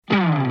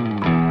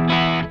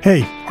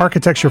Hey,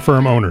 architecture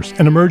firm owners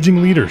and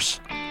emerging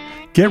leaders.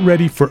 Get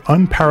ready for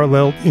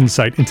unparalleled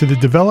insight into the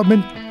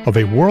development of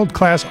a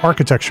world-class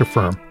architecture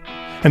firm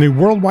and a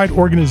worldwide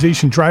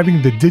organization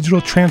driving the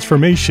digital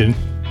transformation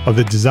of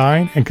the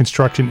design and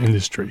construction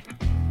industry.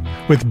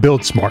 With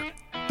Build Smart,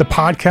 the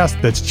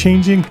podcast that's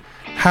changing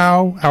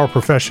how our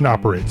profession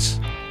operates.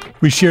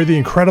 We share the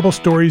incredible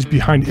stories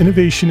behind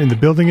innovation in the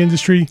building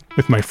industry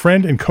with my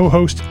friend and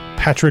co-host,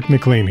 Patrick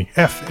McLaney,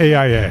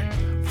 FAIA,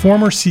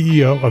 former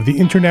CEO of the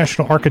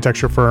international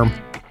architecture firm,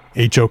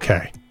 HOK.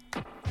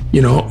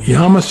 You know,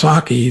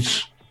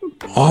 Yamasaki's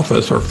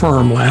office or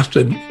firm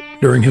lasted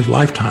during his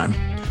lifetime.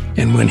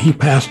 And when he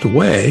passed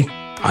away,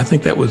 I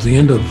think that was the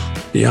end of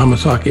the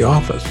Yamasaki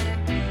office.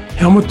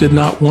 Helmut did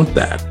not want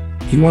that.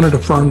 He wanted a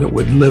firm that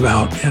would live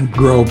out and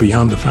grow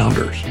beyond the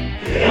founders.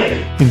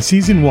 In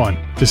Season 1,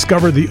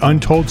 discover the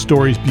untold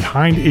stories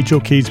behind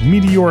HOK's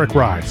meteoric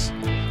rise,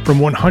 from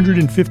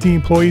 150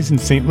 employees in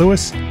St.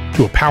 Louis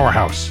to a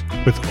powerhouse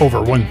with over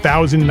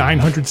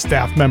 1,900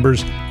 staff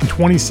members and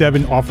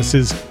 27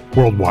 offices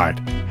worldwide.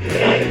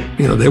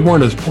 You know, they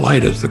weren't as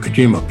polite as the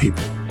Kojima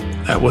people.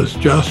 That was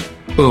just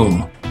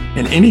boom.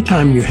 And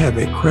anytime you have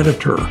a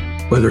creditor,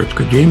 whether it's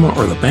Kojima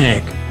or the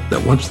bank,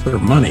 that wants their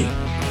money,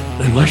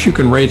 unless you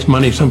can raise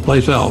money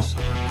someplace else,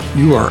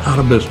 you are out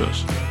of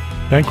business.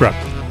 Bankrupt.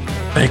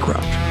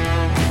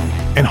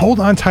 And hold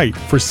on tight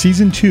for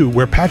Season 2,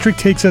 where Patrick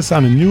takes us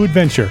on a new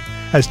adventure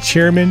as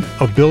chairman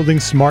of Building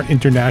Smart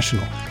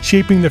International,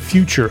 shaping the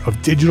future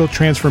of digital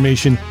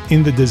transformation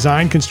in the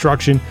design,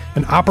 construction,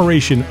 and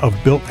operation of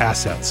built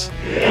assets.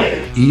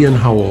 Ian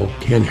Howell,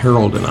 Ken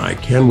Harold, and I,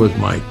 Ken was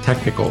my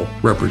technical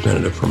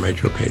representative from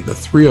HOK. The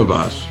three of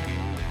us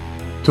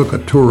took a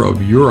tour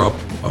of Europe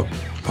of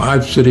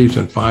 5 cities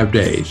in 5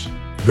 days.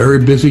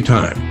 Very busy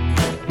time.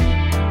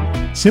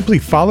 Simply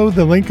follow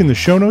the link in the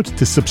show notes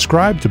to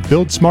subscribe to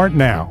Build Smart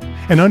now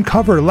and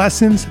uncover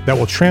lessons that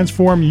will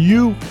transform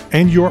you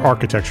and your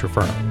architecture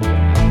firm.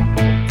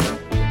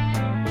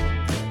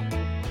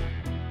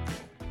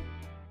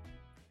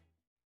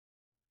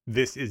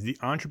 This is the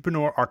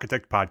Entrepreneur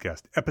Architect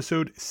Podcast,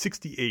 episode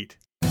 68.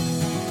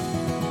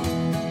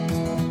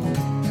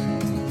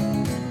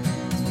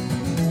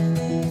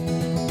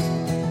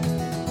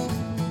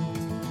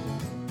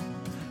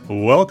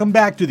 Welcome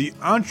back to the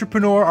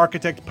Entrepreneur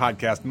Architect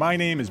Podcast. My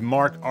name is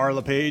Mark R.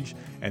 LePage,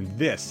 and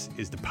this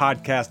is the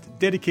podcast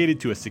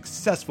dedicated to a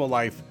successful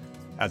life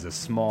as a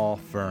small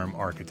firm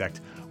architect.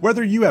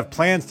 Whether you have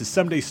plans to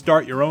someday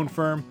start your own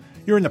firm,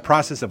 you're in the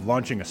process of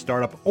launching a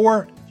startup,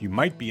 or you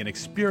might be an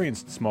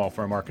experienced small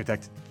firm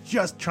architect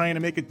just trying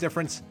to make a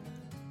difference,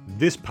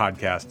 this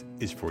podcast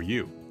is for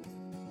you.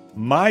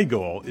 My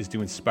goal is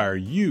to inspire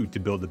you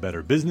to build a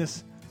better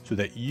business so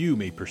that you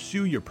may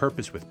pursue your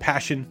purpose with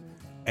passion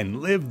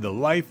and live the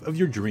life of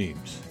your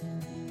dreams.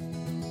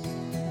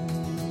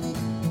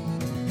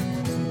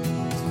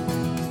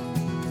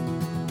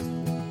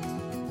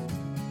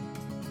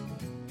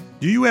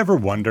 Do you ever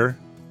wonder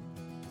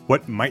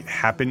what might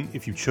happen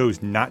if you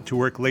chose not to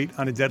work late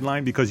on a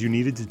deadline because you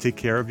needed to take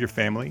care of your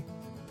family?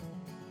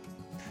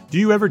 Do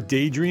you ever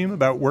daydream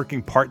about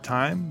working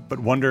part-time but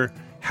wonder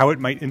how it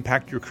might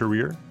impact your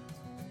career?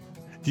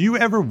 Do you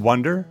ever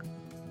wonder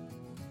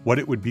what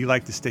it would be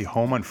like to stay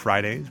home on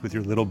Fridays with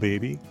your little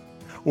baby?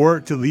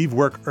 Or to leave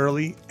work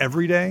early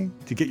every day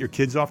to get your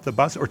kids off the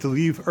bus? Or to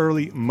leave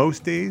early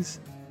most days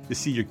to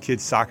see your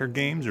kids' soccer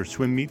games or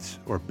swim meets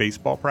or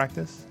baseball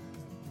practice?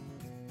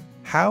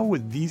 How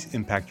would these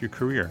impact your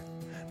career?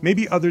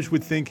 Maybe others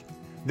would think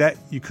that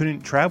you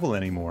couldn't travel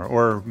anymore,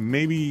 or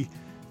maybe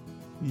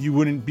you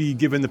wouldn't be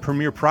given the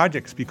premier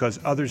projects because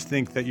others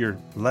think that you're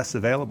less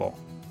available.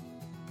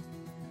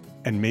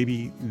 And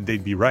maybe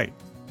they'd be right.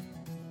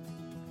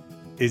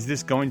 Is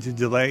this going to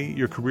delay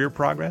your career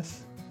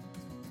progress?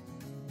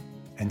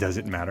 And does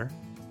it matter?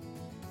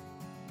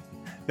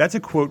 That's a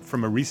quote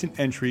from a recent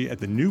entry at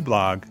the new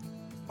blog,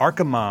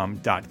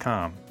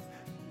 archimom.com.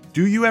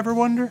 Do you ever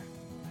wonder?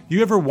 Do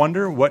you ever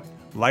wonder what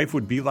life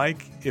would be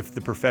like if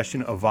the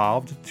profession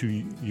evolved to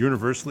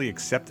universally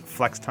accept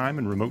flex time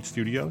and remote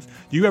studios?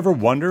 Do you ever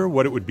wonder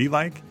what it would be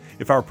like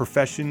if our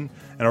profession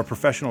and our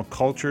professional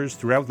cultures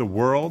throughout the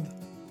world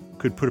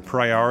could put a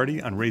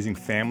priority on raising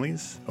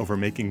families over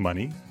making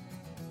money?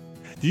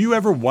 Do you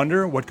ever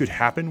wonder what could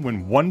happen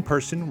when one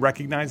person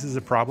recognizes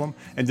a problem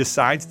and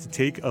decides to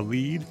take a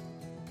lead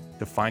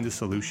to find a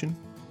solution?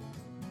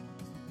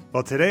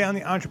 Well, today on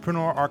the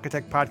Entrepreneur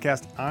Architect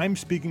Podcast, I'm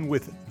speaking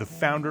with the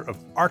founder of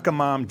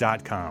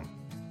archimom.com.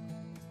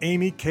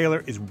 Amy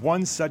Kaler is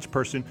one such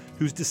person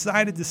who's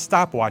decided to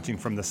stop watching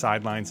from the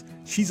sidelines.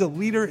 She's a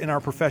leader in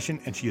our profession,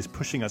 and she is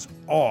pushing us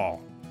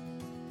all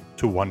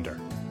to wonder.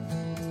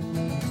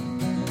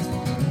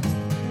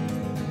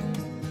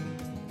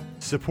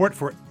 Support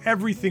for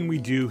everything we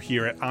do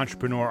here at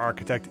Entrepreneur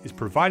Architect is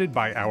provided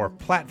by our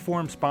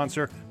platform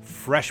sponsor,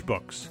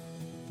 FreshBooks,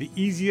 the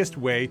easiest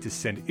way to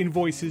send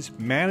invoices,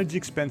 manage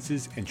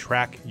expenses, and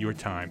track your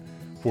time.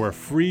 For a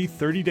free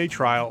 30-day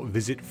trial,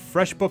 visit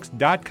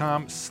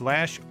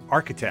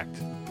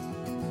freshbooks.com/architect.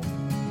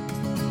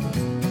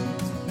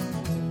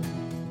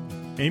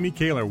 Amy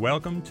Kaler,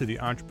 welcome to the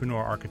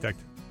Entrepreneur Architect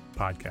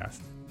podcast.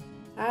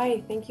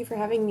 Hi, thank you for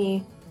having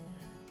me.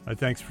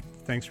 Thanks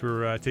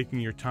for taking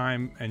your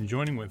time and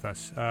joining with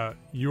us.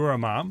 You're a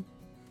mom.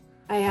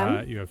 I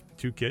am. You have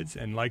 2 kids,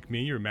 and like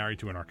me, you're married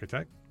to an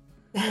architect.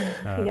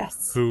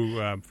 Yes.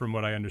 Who, from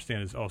what I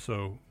understand, is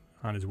also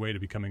on his way to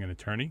becoming an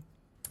attorney.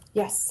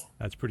 Yes.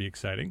 That's pretty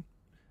exciting.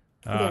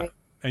 Very.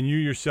 And you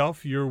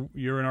yourself, you're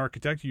an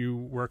architect. You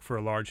work for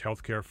a large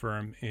healthcare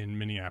firm in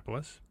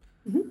Minneapolis,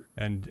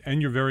 and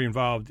you're very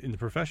involved in the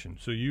profession.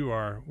 So you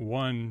are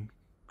one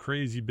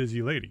crazy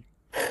busy lady.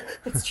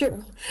 It's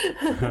true.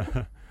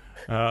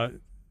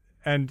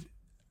 And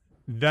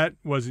that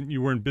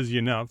you weren't busy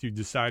enough. You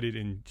decided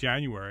in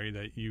January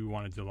that you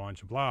wanted to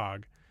launch a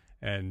blog,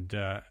 and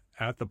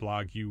at the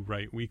blog you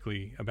write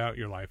weekly about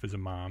your life as a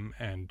mom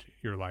and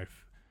your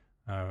life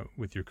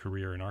with your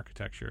career in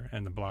architecture.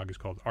 And the blog is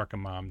called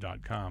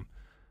archimom.com.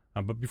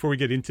 But before we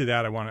get into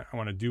that, I want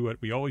to do what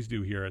we always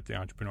do here at the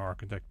Entrepreneur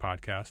Architect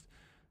podcast,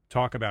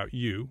 talk about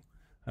you.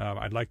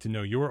 I'd like to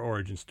know your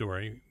origin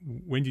story.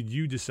 When did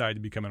you decide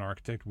to become an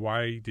architect?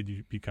 Why did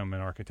you become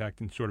an architect?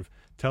 And sort of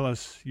tell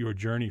us your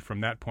journey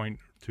from that point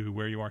to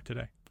where you are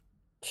today.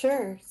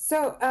 Sure.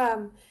 So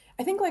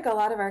I think like a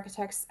lot of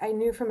architects, I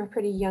knew from a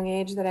pretty young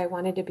age that I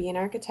wanted to be an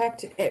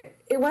architect.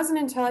 It wasn't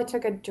until I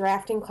took a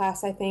drafting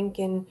class, I think,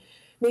 in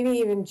maybe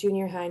even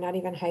junior high, not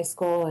even high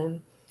school,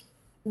 and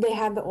they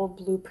had the old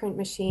blueprint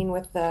machine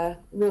with the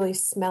really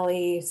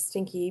smelly,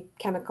 stinky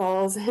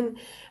chemicals, and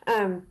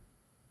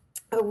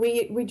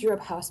we drew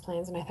up house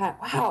plans, and I thought,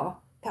 wow,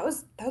 that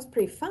was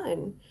pretty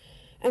fun.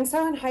 And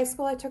so in high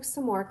school, I took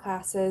some more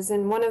classes,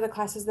 and one of the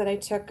classes that I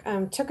took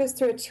us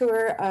through a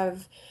tour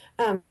of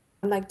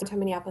like downtown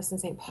Minneapolis and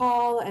St.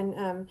 Paul,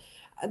 and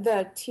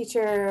the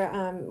teacher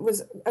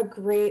was a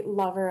great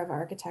lover of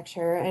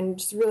architecture and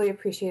just really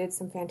appreciated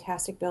some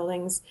fantastic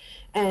buildings,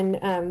 and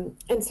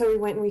so we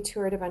went and we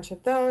toured a bunch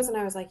of those, and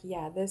I was like,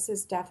 yeah, this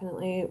is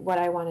definitely what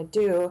I want to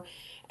do.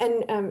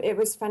 And it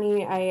was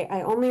funny,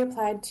 I only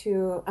applied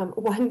to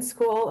one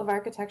school of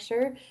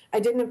architecture. I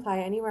didn't apply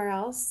anywhere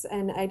else,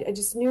 and I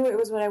just knew it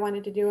was what I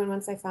wanted to do, and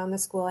once I found the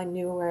school, I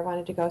knew where I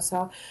wanted to go.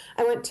 So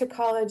I went to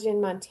college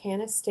in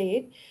Montana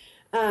State,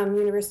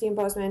 University in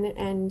Bozeman,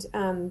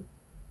 and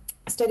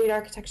studied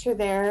architecture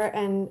there.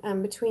 And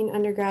between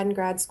undergrad and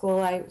grad school,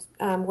 I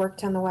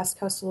worked on the West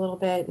Coast a little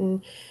bit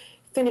and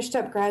finished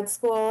up grad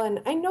school.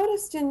 And I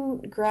noticed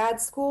in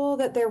grad school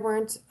that there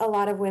weren't a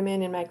lot of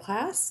women in my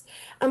class,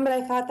 but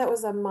I thought that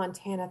was a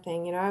Montana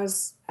thing. You know, I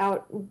was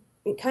out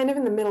kind of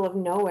in the middle of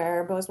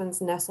nowhere.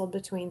 Bozeman's nestled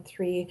between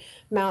 3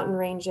 mountain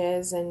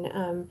ranges, and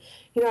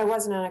I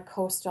wasn't on a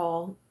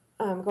coastal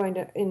going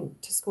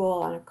into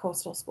school on a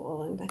coastal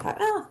school, and I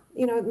thought,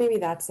 maybe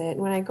that's it. And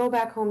when I go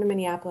back home to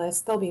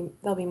Minneapolis, there'll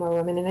be more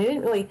women, and I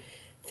didn't really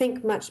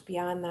think much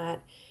beyond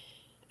that.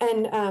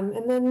 And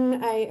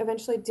then I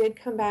eventually did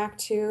come back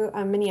to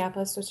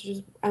Minneapolis, which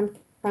is I'm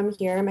from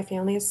here. My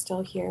family is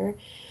still here,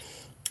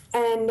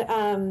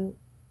 and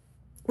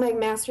my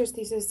master's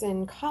thesis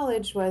in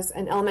college was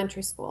an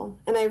elementary school,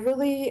 and I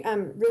really,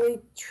 really,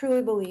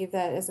 truly believe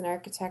that as an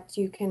architect,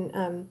 you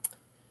can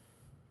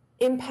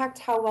impact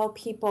how well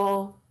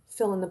people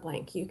fill in the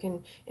blank. You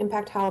can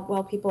impact how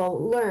well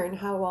people learn,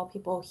 how well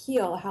people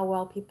heal, how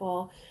well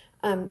people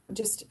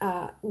just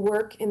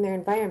work in their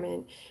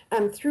environment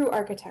through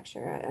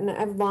architecture. And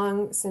I've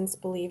long since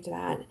believed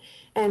that.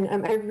 And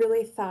I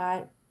really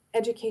thought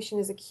education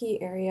is a key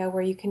area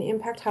where you can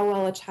impact how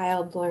well a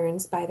child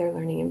learns by their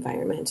learning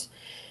environment.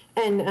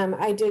 And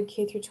I did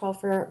K through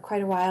 12 for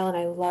quite a while, and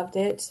I loved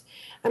it.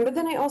 But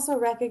then I also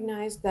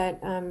recognized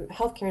that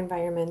healthcare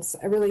environments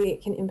really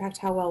can impact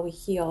how well we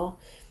heal,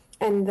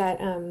 and that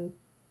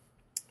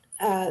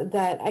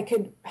that I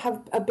could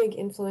have a big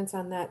influence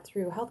on that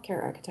through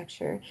healthcare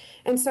architecture.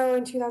 And so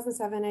in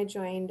 2007, I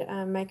joined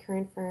my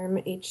current firm,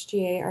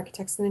 HGA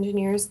Architects and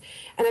Engineers,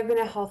 and I've been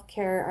a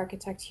healthcare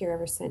architect here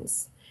ever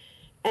since.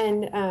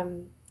 And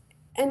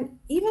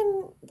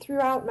even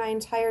throughout my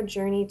entire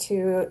journey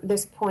to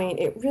this point,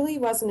 it really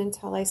wasn't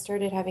until I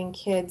started having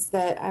kids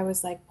that I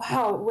was like,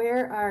 wow,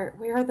 where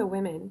are the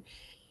women?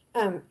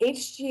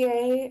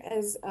 HGA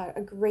is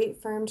a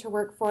great firm to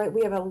work for.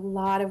 We have a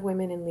lot of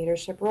women in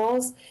leadership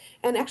roles,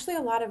 and actually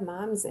a lot of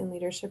moms in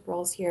leadership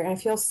roles here. And I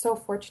feel so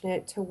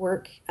fortunate to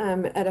work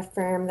at a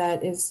firm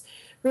that is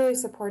really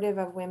supportive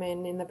of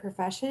women in the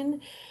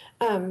profession.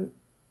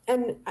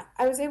 And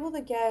I was able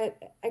to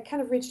I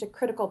kind of reached a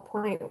critical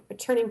point, a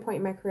turning point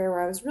in my career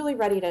where I was really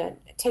ready to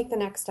take the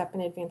next step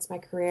and advance my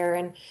career.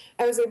 And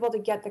I was able to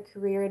get the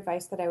career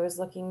advice that I was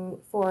looking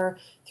for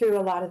through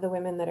a lot of the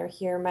women that are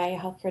here. My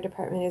healthcare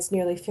department is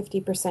nearly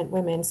 50%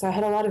 women. So I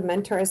had a lot of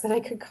mentors that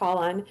I could call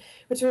on,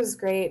 which was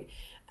great.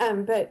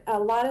 But a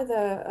lot of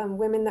the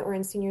women that were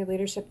in senior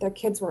leadership, their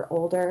kids were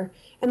older,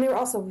 and they were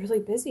also really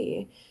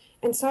busy.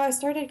 And so I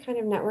started kind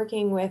of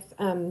networking with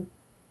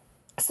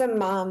some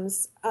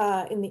moms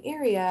in the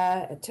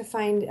area to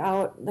find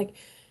out, like,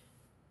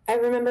 I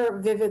remember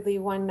vividly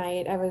one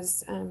night I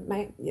was,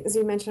 as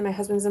you mentioned, my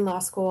husband's in law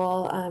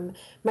school.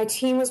 My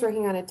team was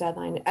working on a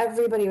deadline.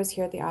 Everybody was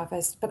here at the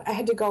office, but I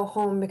had to go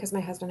home because my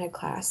husband had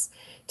class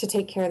to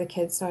take care of the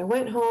kids. So I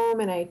went home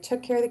and I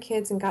took care of the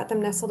kids and got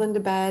them nestled into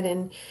bed.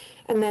 And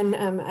then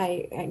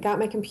I got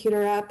my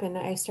computer up and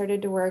I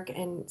started to work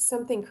and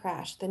something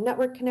crashed. The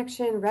network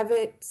connection,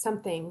 Revit,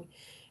 something.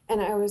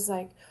 And I was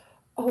like,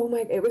 oh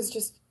my, it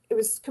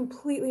was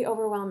completely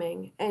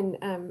overwhelming.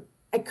 And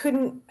I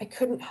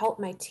couldn't help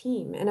my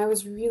team, and I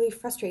was really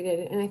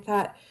frustrated. And I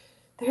thought,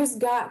 there's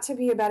got to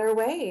be a better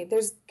way.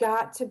 There's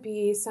got to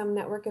be some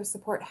network of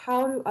support.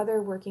 How do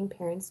other working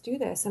parents do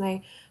this? And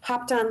I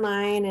hopped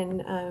online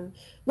and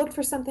looked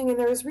for something, and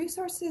there was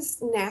resources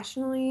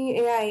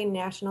nationally. AIA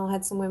National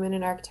had some women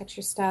in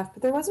architecture stuff,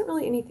 but there wasn't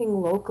really anything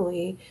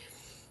locally.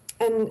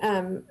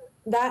 And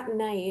that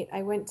night,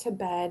 I went to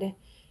bed.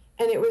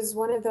 And it was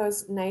one of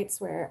those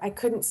nights where I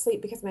couldn't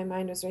sleep because my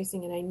mind was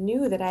racing, and I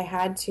knew that I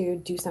had to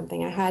do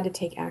something. I had to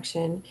take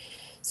action.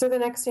 So the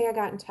next day I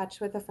got in touch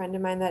with a friend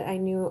of mine that I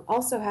knew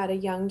also had a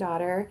young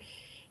daughter.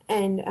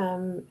 And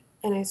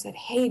I said,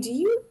 hey, do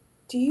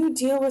you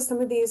deal with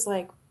some of these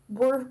like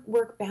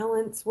work-life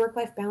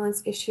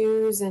balance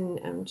issues?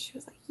 And she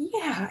was like,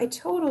 yeah, I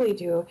totally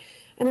do.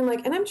 And I'm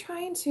like, and I'm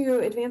trying to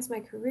advance my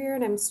career,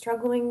 and I'm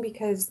struggling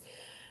because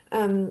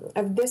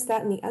of this,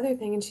 that, and the other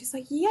thing. And she's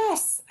like,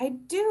 yes, I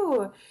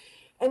do.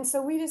 And so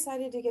we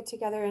decided to get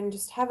together and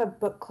just have a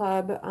book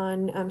club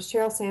on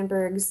Sheryl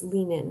Sandberg's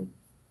Lean In.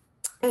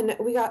 And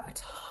we got a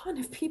ton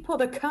of people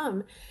to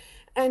come.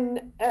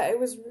 And it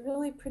was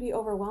really pretty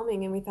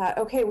overwhelming. And we thought,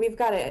 okay, we've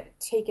got to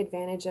take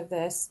advantage of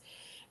this.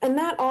 And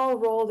that all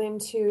rolled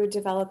into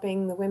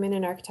developing the Women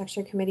in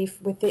Architecture Committee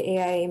with the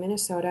AIA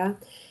Minnesota.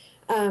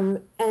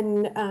 And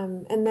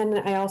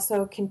then I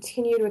also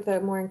continued with a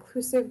more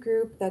inclusive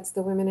group. That's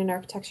the Women in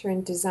Architecture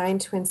and Design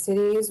Twin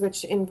Cities,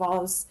 which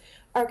involves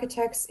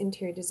architects,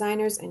 interior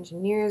designers,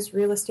 engineers,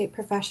 real estate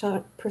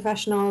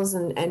professionals,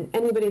 and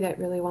anybody that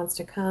really wants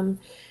to come.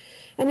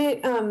 And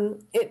it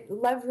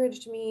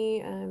leveraged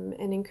me and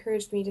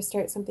encouraged me to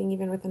start something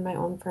even within my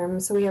own firm.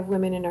 So we have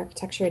Women in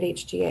Architecture at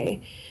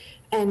HGA.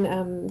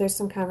 And there's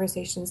some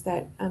conversations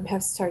that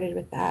have started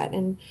with that.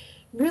 And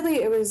really,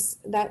 it was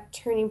that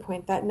turning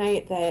point that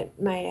night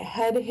that my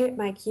head hit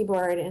my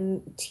keyboard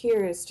and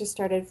tears just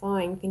started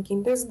flowing,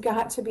 thinking there's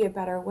got to be a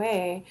better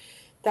way,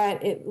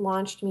 that it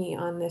launched me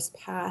on this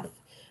path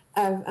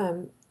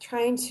of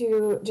trying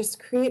to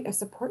just create a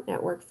support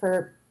network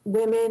for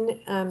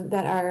women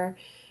that are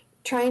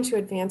trying to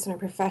advance in our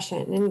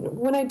profession. And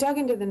when I dug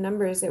into the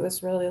numbers, it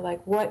was really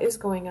like, what is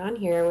going on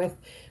here?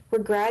 We're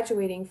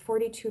graduating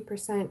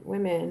 42%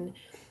 women,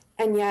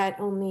 and yet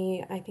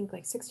only, I think,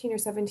 like 16 or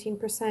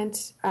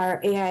 17% are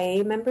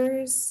AIA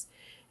members,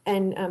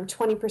 and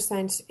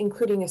 20%,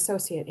 including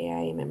associate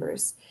AIA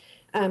members.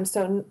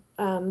 So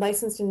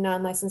licensed and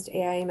non-licensed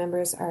AIA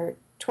members are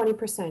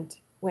 20%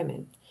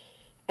 women.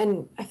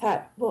 And I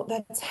thought, well,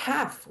 that's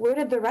half. Where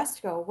did the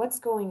rest go? What's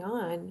going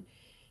on?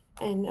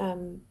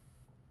 And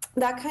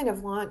that kind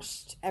of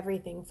launched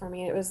everything for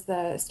me. It was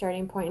the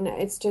starting point, and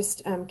it's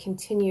just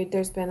continued.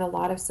 There's been a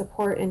lot of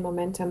support and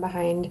momentum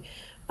behind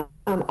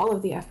all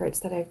of the efforts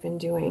that I've been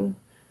doing.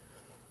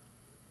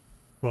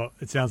 Well,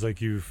 it sounds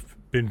like you've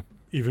been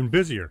even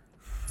busier.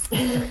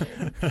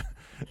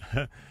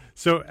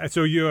 So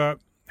you,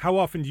 how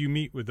often do you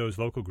meet with those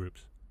local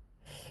groups?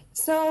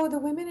 So the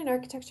Women in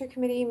Architecture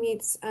Committee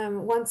meets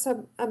once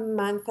a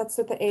month. That's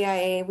with the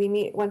AIA. We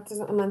meet once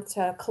a month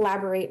to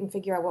collaborate and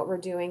figure out what we're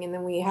doing, and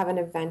then we have an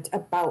event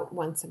about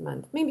once a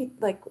month. Maybe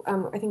like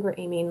I think we're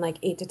aiming like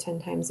 8 to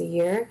 10 times a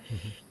year.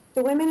 Mm-hmm.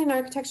 The Women in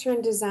Architecture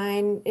and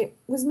Design, it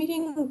was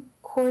meeting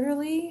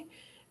quarterly,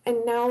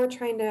 and now we're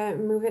trying to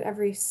move it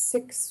every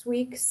 6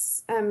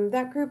 weeks.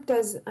 That group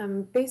does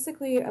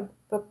basically a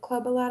book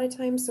club a lot of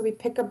times. So we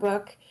pick a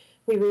book,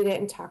 we read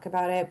it and talk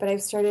about it. But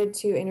I've started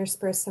to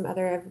intersperse some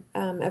other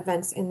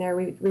events in there.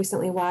 We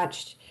recently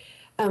watched,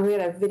 we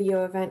had a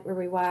video event where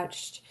we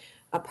watched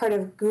a part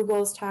of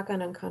Google's talk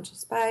on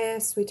unconscious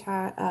bias.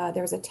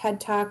 There was a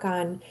TED talk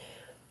on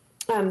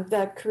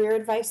the career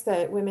advice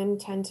that women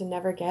tend to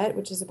never get,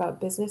 which is about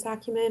business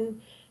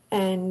acumen.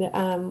 And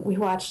we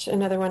watched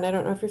another one. I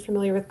don't know if you're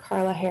familiar with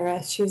Carla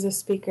Harris. She's a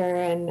speaker,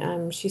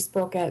 and she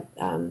spoke at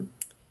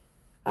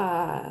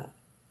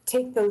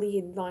Take the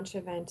Lead launch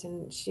event,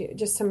 and she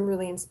just some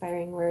really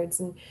inspiring words,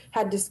 and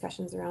had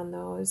discussions around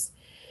those.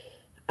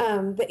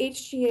 The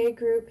HGA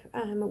group,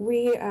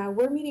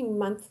 we're meeting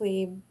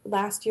monthly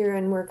last year,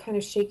 and we're kind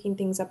of shaking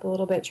things up a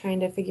little bit, trying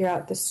to figure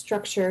out the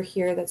structure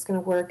here that's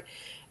going to work.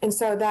 And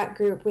so that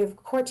group, we have a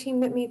core team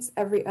that meets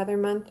every other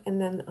month,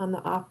 and then on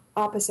the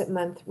opposite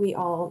month, we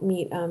all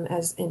meet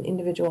as an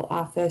individual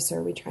office,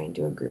 or we try and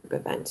do a group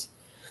event.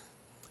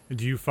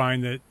 Do you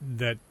find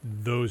that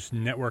those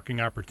networking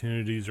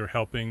opportunities are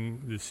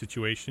helping the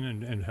situation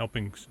and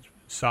helping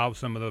solve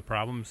some of the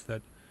problems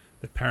that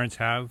parents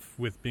have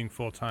with being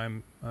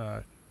full-time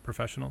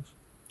professionals?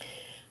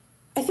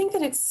 I think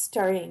that it's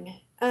starting.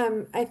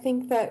 I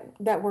think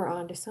that we're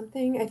onto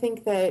something. I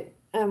think that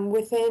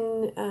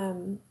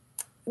within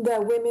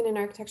the Women in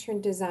Architecture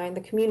and Design,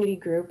 the community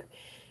group,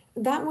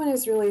 that one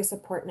is really a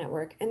support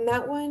network. And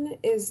that one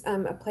is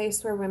a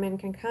place where women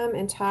can come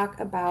and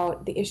talk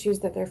about the issues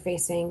that they're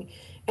facing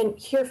and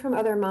hear from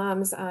other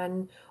moms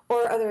on,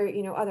 or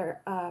other,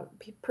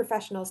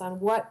 professionals on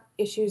what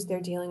issues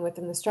they're dealing with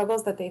and the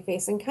struggles that they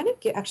face, and kind of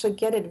actually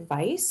get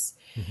advice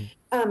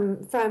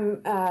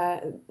from,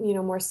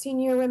 more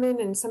senior women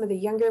and some of the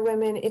younger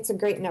women. It's a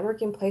great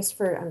networking place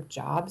for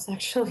jobs,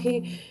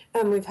 actually.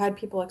 We've had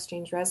people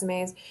exchange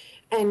resumes,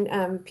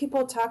 and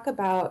people talk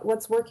about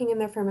what's working in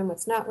their firm and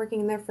what's not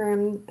working in their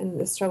firm and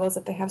the struggles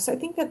that they have. So I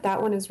think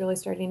that one is really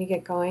starting to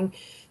get going.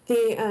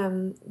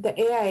 The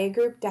AIA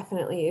group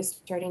definitely is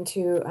starting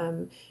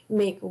to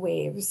make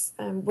waves.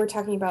 We're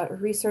talking about a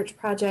research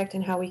project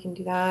and how we can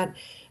do that.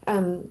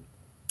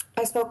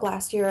 I spoke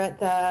last year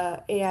at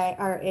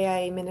our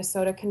AIA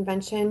Minnesota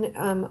convention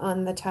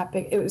on the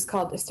topic. It was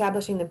called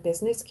Establishing the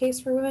Business Case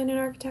for Women in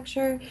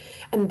Architecture.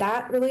 And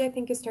that really, I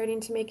think, is starting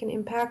to make an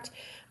impact.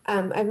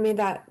 I've made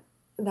that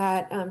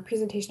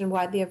presentation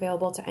widely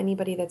available to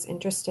anybody that's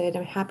interested.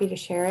 I'm happy to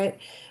share it.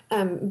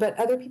 But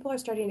other people are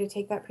starting to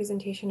take that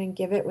presentation and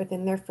give it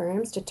within their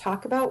firms to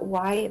talk about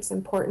why it's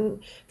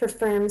important for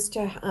firms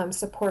to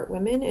support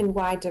women and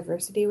why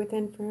diversity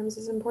within firms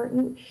is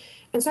important.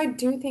 And so I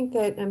do think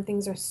that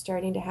things are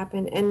starting to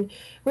happen. And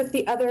with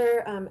the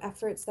other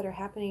efforts that are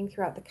happening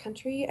throughout the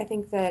country, I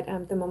think that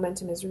the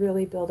momentum is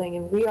really building,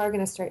 and we are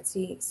going to start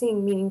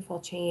seeing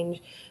meaningful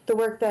change. The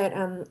work that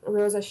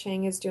Rosa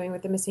Sheng is doing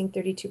with the missing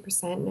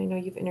 32%, and I know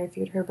you've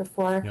interviewed her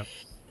before, Yep.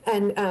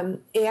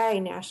 And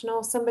AIA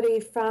National, somebody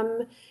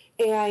from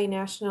AIA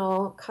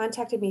National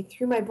contacted me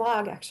through my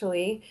blog,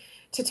 actually,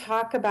 to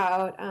talk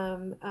about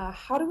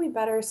how do we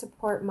better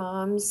support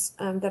moms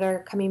that are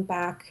coming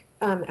back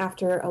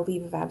after a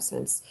leave of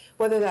absence,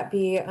 whether that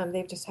be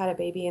they've just had a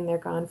baby and they're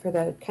gone for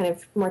the kind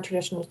of more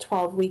traditional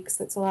 12 weeks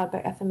that's allowed by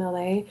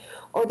FMLA,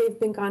 or they've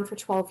been gone for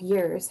 12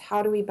 years.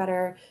 How do we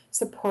better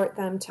support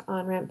them to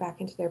on-ramp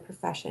back into their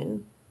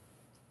profession?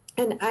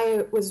 And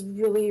I was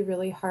really,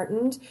 really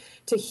heartened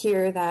to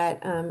hear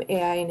that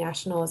AIA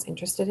National is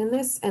interested in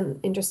this and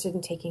interested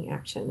in taking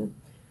action.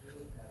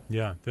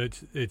 Yeah,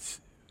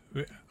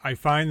 I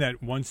find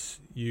that once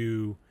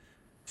an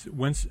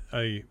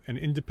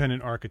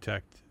independent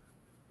architect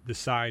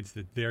decides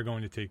that they're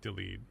going to take the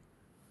lead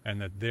and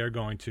that they're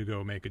going to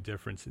go make a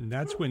difference, and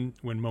that's when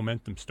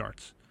momentum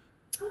starts.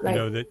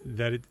 Right.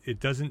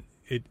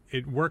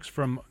 It works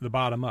from the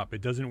bottom up.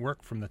 It doesn't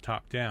work from the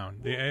top down.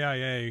 The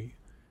AIA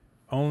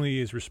only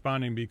is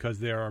responding because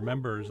there are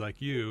members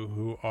like you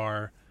who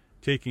are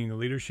taking the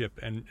leadership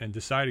and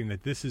deciding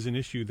that this is an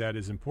issue that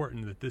is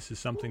important, that this is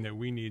something that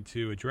we need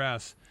to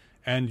address,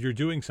 and you're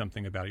doing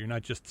something about it. You're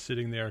not just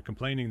sitting there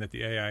complaining that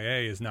the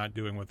AIA is not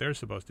doing what they're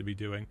supposed to be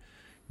doing.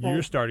 Right.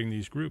 You're starting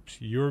these groups.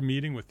 You're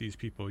meeting with these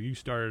people. You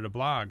started a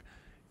blog.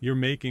 You're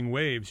making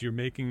waves. You're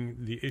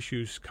making the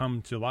issues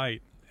come to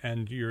light,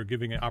 and you're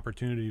giving an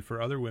opportunity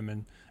for other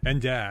women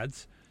and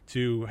dads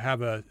to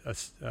have a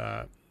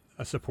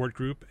support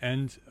group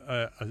and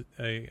a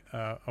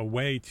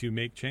way to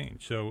make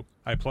change. So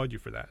I applaud you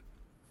for that.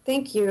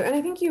 Thank you. And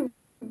I think you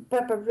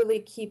brought up a really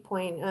key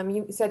point.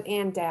 You said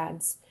 "and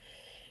dads."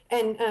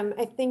 And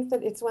I think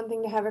that it's one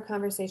thing to have a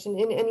conversation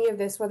in any of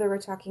this, whether we're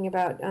talking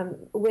about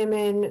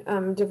women,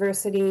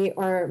 diversity,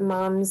 or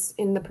moms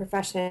in the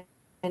profession.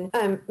 And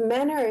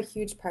men are a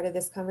huge part of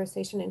this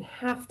conversation and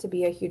have to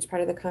be a huge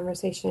part of the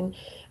conversation.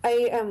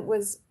 I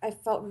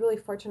felt really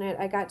fortunate.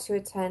 I got to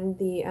attend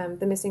the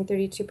Missing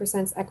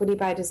 32% Equity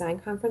by Design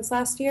conference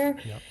last year.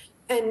 Yep.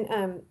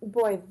 And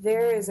boy,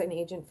 there is an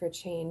agent for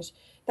change.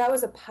 That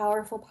was a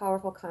powerful,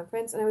 powerful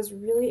conference. And I was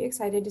really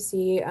excited to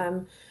see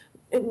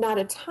not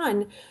a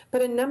ton,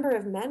 but a number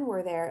of men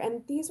were there.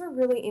 And these were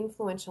really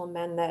influential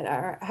men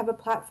that have a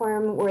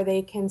platform where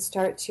they can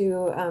start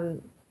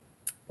to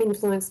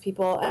influence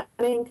people. And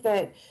I think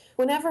that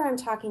whenever I'm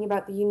talking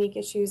about the unique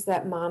issues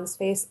that moms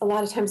face, a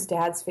lot of times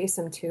dads face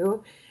them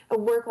too. A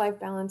work-life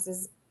balance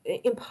is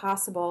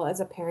impossible as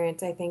a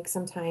parent, I think,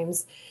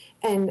 sometimes.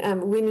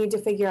 And we need to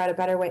figure out a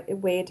better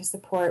way to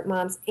support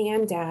moms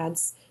and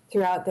dads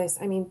throughout this.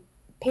 I mean,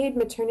 paid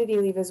maternity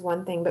leave is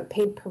one thing, but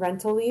paid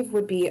parental leave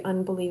would be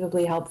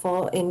unbelievably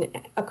helpful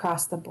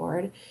across the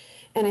board.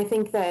 And I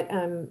think that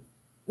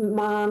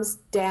moms,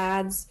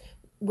 dads,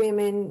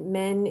 women,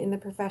 men in the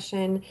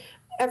profession,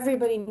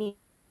 everybody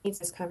needs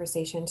this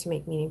conversation to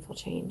make meaningful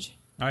change.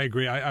 I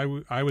agree.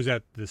 I was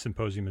at the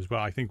symposium as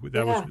well. I think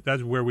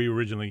that's where we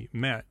originally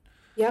met.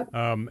 Yep.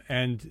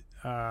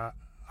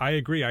 I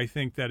agree. I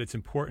think that it's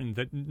important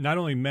that not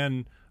only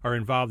men are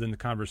involved in the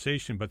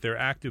conversation, but they're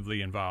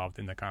actively involved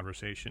in the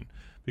conversation,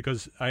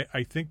 because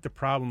I think the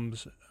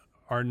problems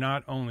are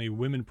not only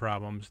women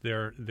problems,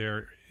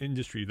 they're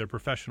industry, they're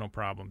professional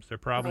problems, they're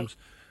problems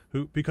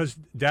because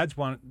dads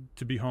want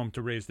to be home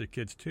to raise their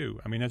kids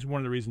too. I mean, that's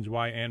one of the reasons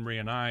why Anne-Marie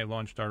and I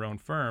launched our own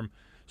firm.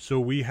 So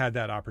we had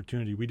that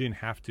opportunity. We didn't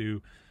have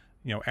to,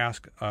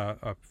 ask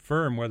a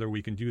firm whether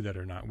we can do that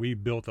or not. We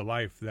built a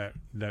life that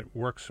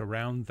works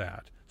around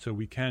that, so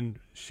we can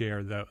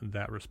share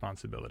that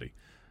responsibility.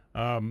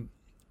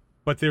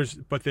 But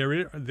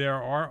there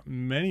are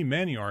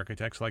many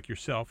architects like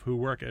yourself who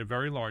work at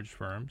very large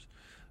firms,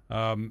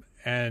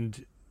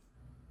 and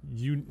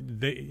you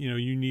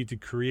need to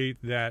create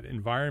that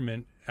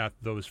environment at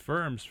those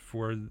firms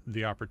for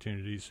the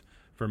opportunities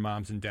for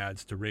moms and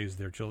dads to raise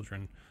their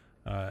children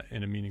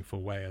in a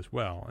meaningful way as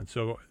well. And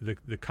so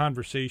the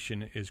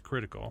conversation is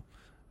critical,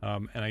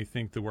 and I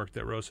think the work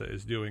that Rosa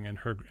is doing and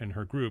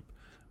her group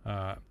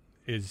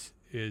is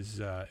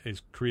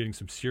creating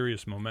some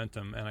serious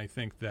momentum. And I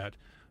think that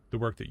the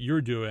work that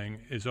you're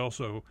doing is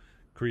also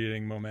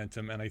creating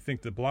momentum, and I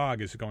think the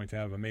blog is going to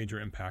have a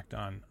major impact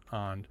on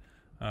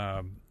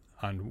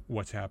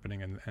what's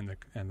happening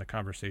and the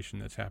conversation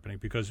that's happening.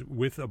 Because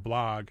with a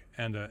blog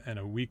and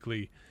a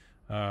weekly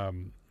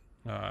blog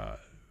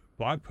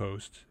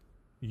post,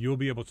 you'll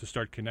be able to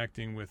start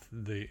connecting with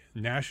the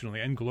nationally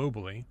and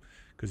globally,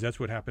 because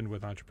that's what happened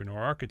with Entrepreneur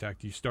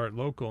Architect. You start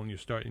local and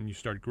you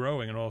start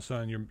growing, and all of a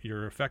sudden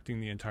you're affecting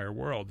the entire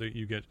world.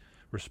 You get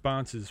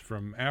responses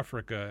from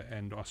Africa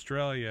and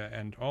Australia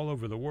and all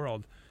over the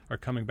world are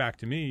coming back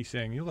to me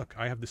saying, "You look,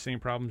 I have the same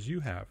problems you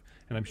have,"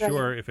 and I'm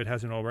sure if it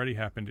hasn't already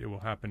happened, it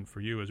will happen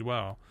for you as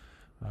well.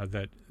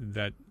 That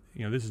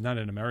this is not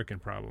an American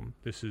problem.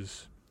 This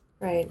is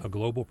a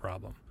global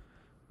problem.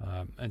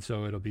 And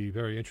so it'll be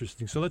very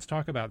interesting. So let's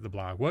talk about the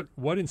blog.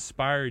 What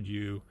inspired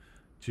you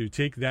to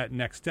take that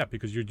next step?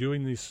 Because you're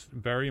doing this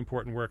very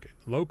important work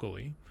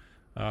locally.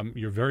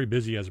 You're very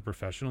busy as a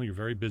professional. You're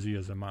very busy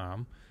as a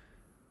mom.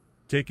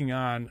 Taking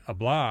on a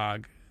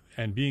blog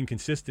and being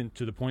consistent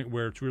to the point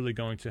where it's really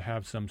going to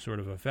have some sort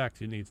of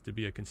effect, it needs to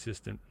be a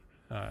consistent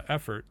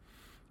effort.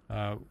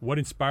 What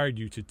inspired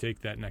you to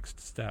take that next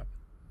step?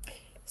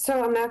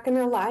 So I'm not going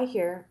to lie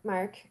here,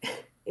 Mark.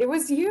 It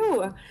was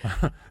you.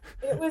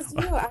 It was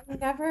you.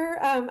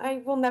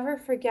 I will never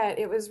forget.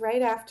 It was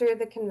right after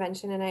the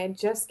convention, and I had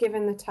just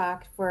given the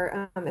talk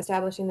for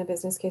establishing the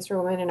business case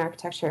for women in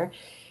architecture.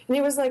 And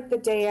it was like the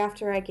day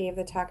after I gave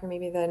the talk, or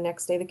maybe the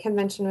next day. The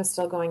convention was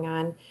still going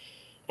on.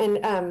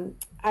 And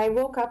I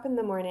woke up in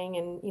the morning,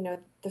 and,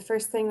 the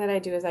first thing that I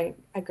do is I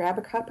grab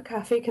a cup of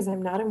coffee because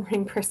I'm not a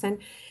morning person,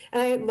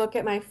 and I look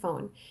at my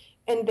phone.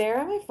 And there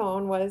on my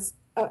phone was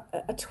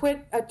a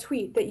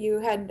tweet that you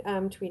had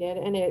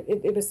tweeted, and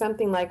it was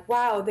something like,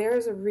 "Wow, there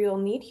is a real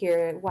need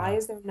here. Why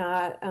is there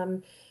not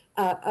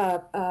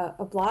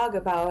a blog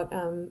about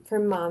for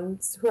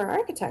moms who are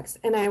architects?"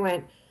 And I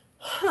went,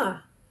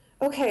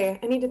 okay,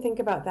 I need to think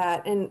about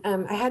that. And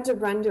I had to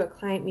run to a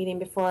client meeting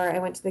before I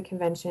went to the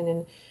convention,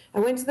 and I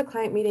went to the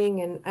client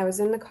meeting, and I was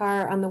in the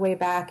car on the way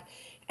back,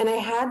 and I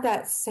had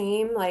that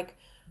same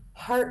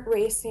heart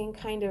racing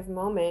kind of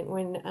moment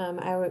when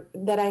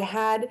that I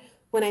had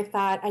when I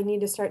thought I need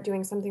to start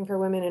doing something for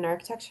women in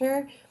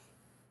architecture.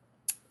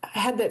 I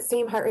had that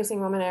same heart racing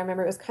moment. I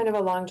remember it was kind of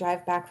a long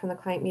drive back from the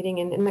client meeting,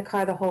 and in the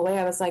car the whole way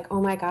I was like, oh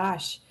my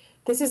gosh,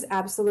 this is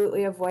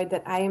absolutely a void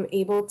that I am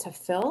able to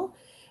fill,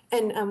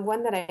 and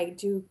one that I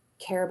do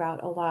care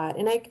about a lot.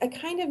 And I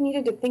kind of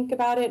needed to think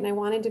about it, and I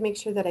wanted to make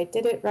sure that I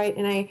did it right.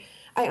 And I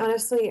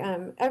honestly,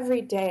 every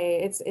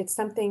day it's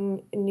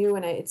something new,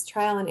 and it's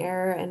trial and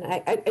error, and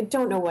I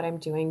don't know what I'm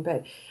doing,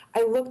 but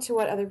I look to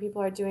what other people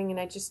are doing, and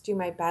I just do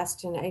my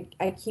best, and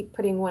I keep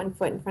putting one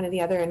foot in front of the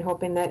other and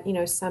hoping that,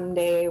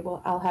 someday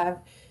I'll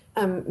have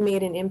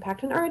made an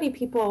impact. And already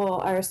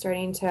people are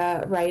starting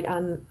to write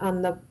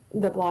on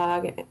the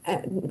blog,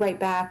 write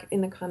back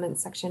in the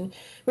comments section,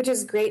 which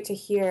is great to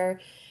hear.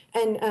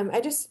 And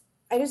I just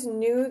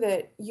knew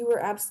that you were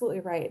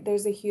absolutely right.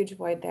 There's a huge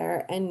void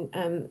there,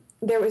 and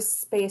there was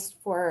space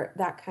for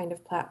that kind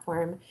of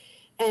platform.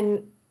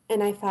 And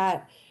I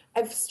thought,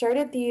 I've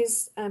started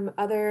these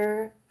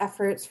other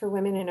efforts for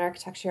women in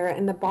architecture,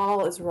 and the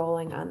ball is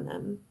rolling on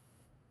them.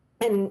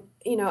 And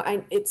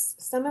it's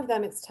some of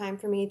them. It's time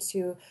for me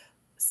to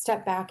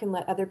step back and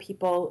let other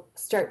people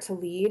start to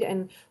lead,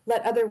 and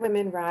let other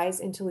women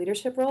rise into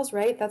leadership roles.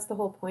 Right, that's the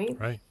whole point.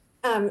 Right.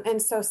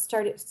 And so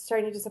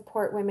starting to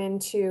support women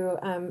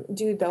to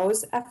do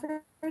those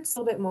efforts a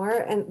little bit more,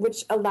 and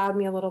which allowed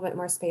me a little bit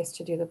more space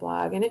to do the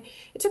blog. And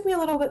it took me a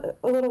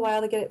little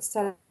while to get it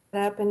set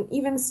up, and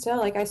even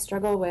still, I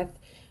struggle with.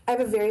 I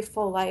have a very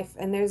full life,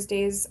 and there's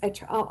days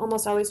I'll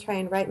almost always try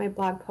and write my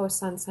blog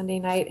posts on Sunday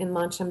night and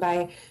launch them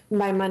by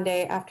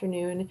Monday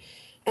afternoon.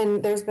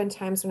 And there's been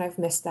times when I've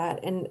missed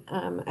that, and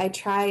I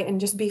try and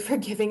just be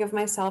forgiving of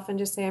myself and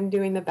just say I'm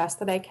doing the best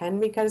that I can,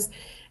 because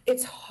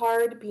it's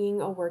hard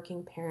being a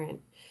working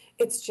parent.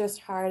 It's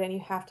just hard, and you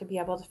have to be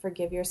able to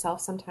forgive yourself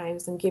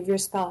sometimes and give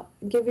yourself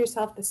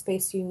the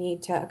space you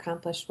need to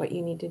accomplish what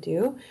you need to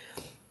do.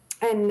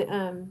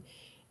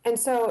 And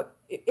so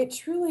it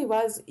truly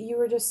was. You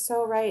were just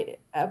so right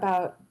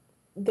about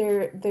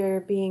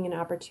there being an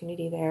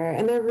opportunity there,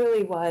 and there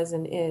really was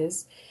and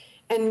is.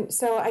 And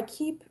so I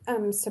keep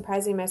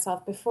surprising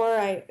myself. Before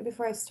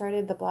I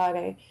started the blog,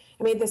 I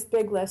made this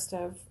big list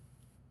of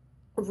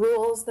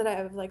rules that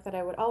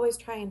I would always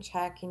try and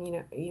check,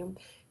 and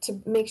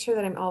to make sure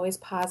that I'm always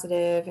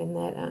positive, and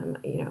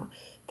that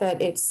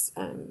that it's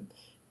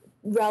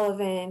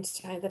relevant,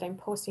 that I'm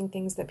posting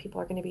things that people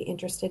are going to be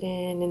interested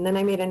in. And then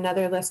I made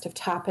another list of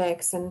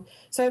topics. And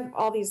so I have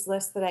all these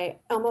lists that I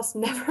almost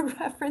never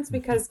reference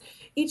because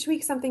each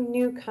week something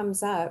new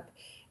comes up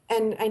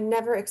and I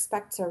never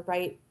expect to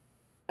write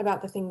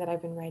about the thing that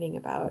I've been writing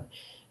about.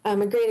 A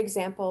great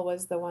example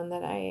was the one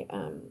that I,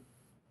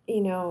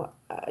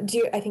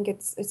 I think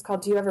it's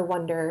called, Do You Ever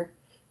Wonder?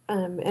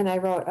 And I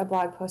wrote a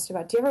blog post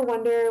about, do you ever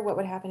wonder what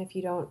would happen if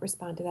you don't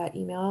respond to that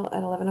email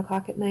at 11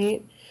 o'clock at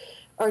night?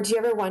 Or do you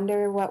ever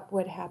wonder what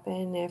would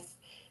happen if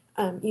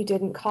you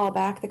didn't call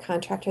back the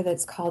contractor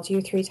that's called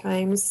you 3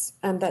 times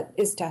that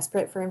is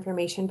desperate for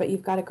information, but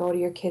you've got to go to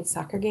your kid's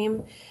soccer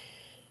game?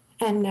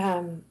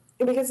 And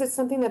because it's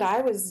something that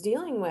I was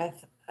dealing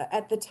with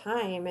at the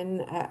time,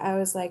 and I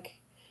was like,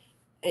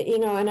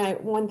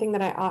 one thing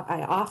that I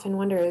often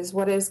wonder is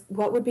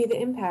what would be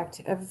the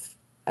impact of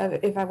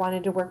if I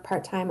wanted to work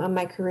part-time on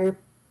my career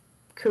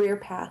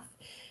path,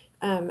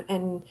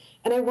 and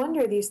I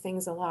wonder these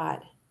things a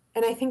lot.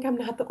 And I think I'm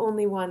not the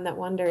only one that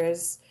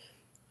wonders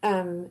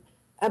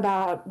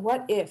about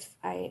what if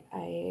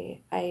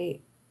I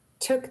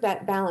took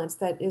that balance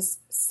that is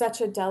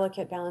such a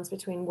delicate balance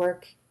between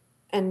work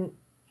and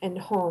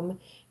home,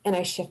 and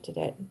I shifted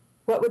it.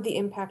 What would the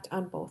impact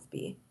on both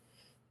be?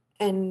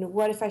 And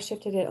what if I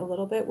shifted it a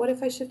little bit? What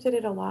if I shifted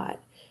it a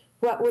lot?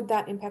 What would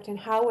that impact, and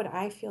how would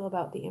I feel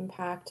about the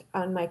impact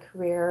on my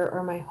career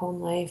or my home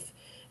life?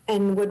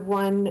 And would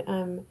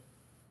one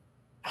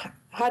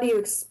how do you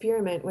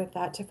experiment with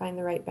that to find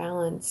the right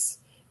balance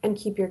and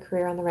keep your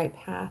career on the right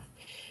path?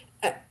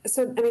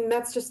 So, I mean,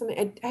 that's just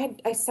something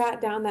I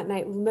sat down that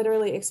night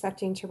literally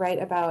expecting to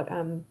write about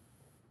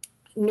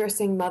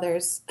nursing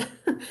mothers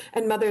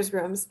and mothers'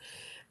 rooms,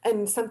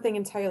 and something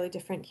entirely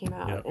different came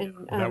out. Yep.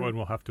 And that one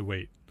will have to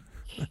wait.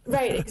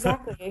 Right,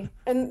 exactly.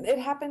 And it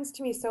happens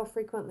to me so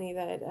frequently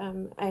that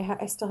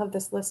I still have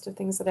this list of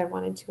things that I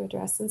wanted to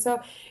address. And so,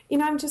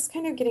 I'm just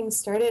kind of getting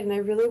started, and I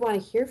really want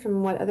to hear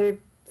from other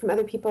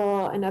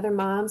people and other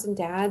moms and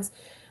dads.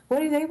 What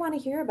do they want to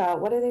hear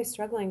about? What are they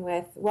struggling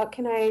with? What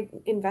can I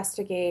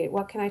investigate?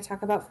 What can I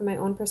talk about from my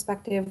own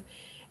perspective?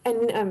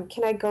 And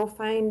can I go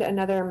find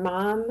another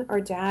mom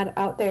or dad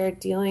out there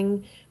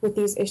dealing with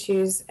these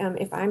issues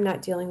if I'm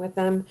not dealing with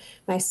them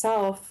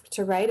myself,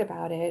 to write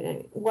about it?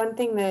 And one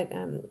thing that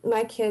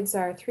my kids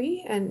are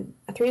 3 and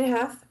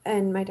 3.5,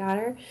 and my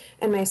daughter,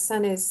 and my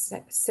son is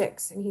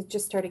 6, and he's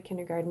just started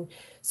kindergarten.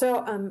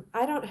 So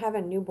I don't have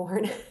a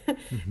newborn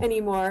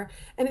anymore.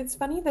 And it's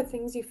funny the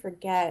things you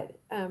forget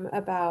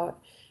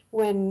about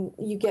when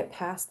you get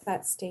past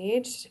that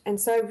stage. And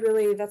so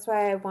that's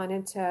why I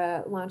wanted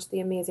to launch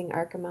the Amazing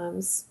ARCA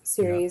Moms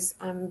series,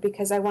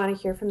 because I want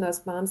to hear from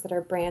those moms that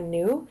are brand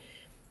new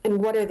and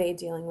what are they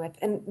dealing with.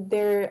 And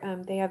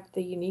they have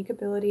the unique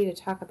ability to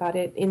talk about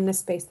it in the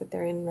space that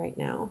they're in right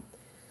now.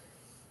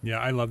 Yeah,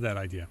 I love that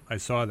idea. I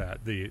saw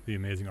that, the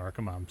Amazing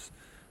ARCA Moms.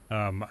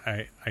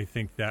 I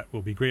think that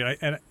will be great.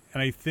 And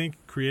I think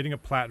creating a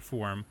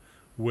platform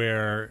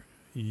where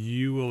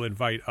you will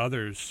invite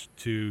others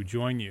to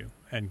join you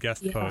and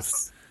guest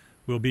posts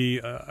will be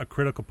a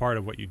critical part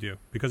of what you do,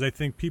 because I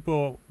think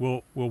people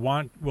will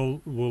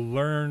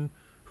learn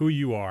who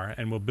you are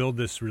and will build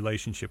this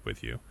relationship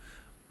with you.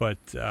 But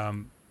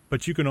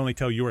you can only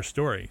tell your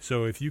story.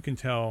 So if you can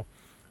tell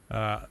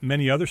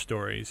many other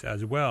stories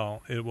as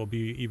well, it will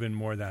be even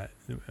more that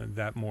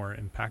more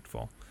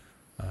impactful.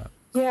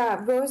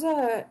 Yeah,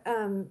 Rosa,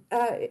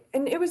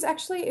 and it was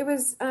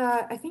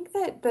I think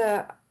that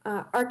the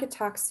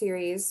Architalk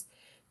series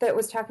that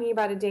was talking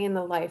about a day in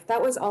the life,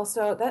 that was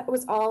also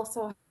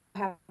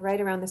right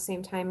around the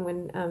same time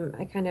when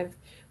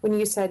when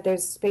you said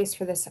there's space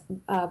for this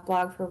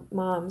blog for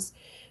moms,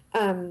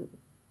 and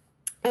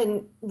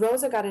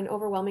Rosa got an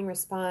overwhelming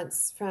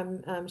response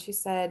from she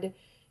said,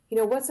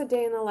 what's a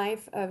day in the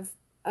life of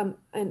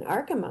an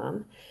ARCA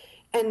mom,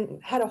 and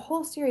had a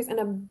whole series, and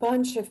a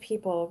bunch of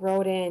people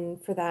wrote in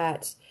for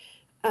that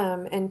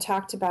and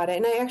talked about it.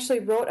 And I actually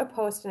wrote a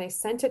post and I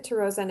sent it to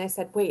Rosa, and I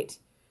said, wait.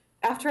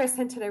 After I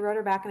sent it, I wrote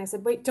her back and I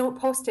said, wait, don't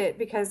post it,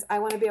 because I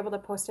want to be able to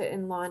post it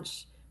and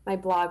launch my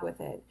blog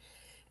with it.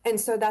 And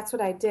so that's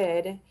what I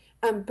did.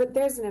 But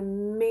there's an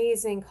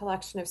amazing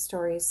collection of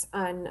stories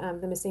on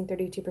the Missing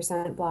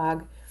 32%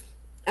 blog.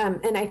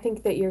 And I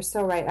think that you're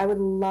so right. I would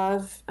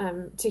love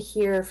to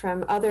hear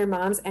from other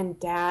moms and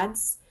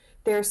dads,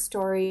 their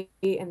story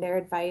and their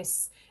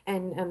advice,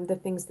 and the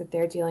things that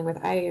they're dealing with.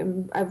 I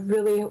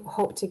really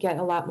hope to get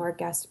a lot more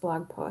guest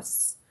blog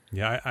posts.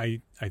 Yeah,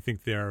 I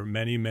think there are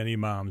many, many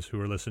moms who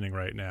are listening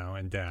right now,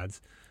 and dads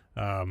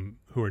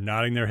who are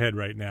nodding their head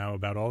right now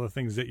about all the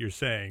things that you're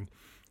saying.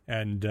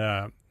 And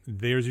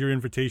there's your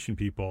invitation,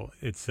 people.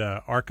 It's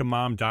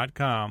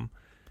arcamom.com.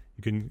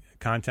 You can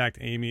contact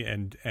Amy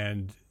and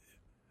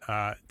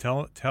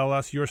tell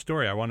us your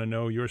story. I want to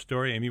know your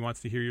story. Amy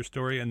wants to hear your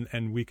story,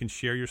 and we can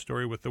share your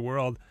story with the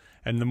world.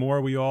 And the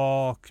more we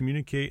all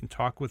communicate and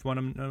talk with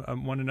one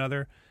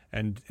another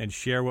and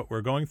share what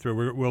we're going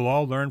through, we'll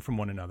all learn from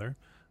one another.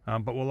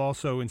 But we'll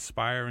also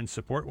inspire and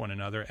support one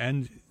another,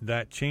 and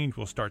that change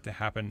will start to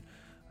happen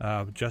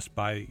just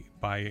by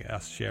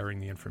us sharing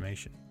the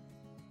information.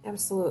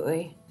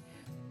 Absolutely.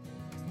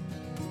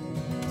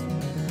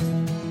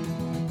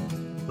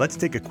 Let's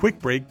take a quick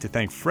break to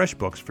thank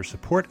FreshBooks for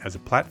support as a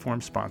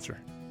platform sponsor.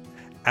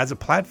 As a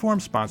platform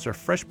sponsor,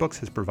 FreshBooks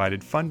has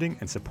provided funding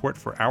and support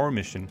for our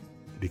mission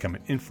to become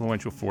an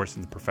influential force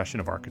in the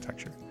profession of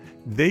architecture.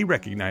 They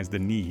recognize the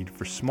need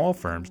for small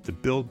firms to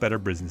build better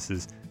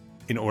businesses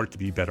in order to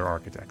be better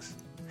architects.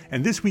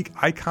 And this week,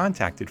 I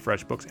contacted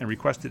FreshBooks and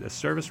requested a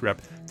service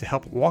rep to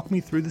help walk me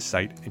through the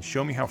site and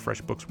show me how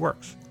FreshBooks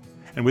works.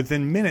 And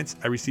within minutes,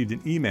 I received an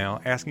email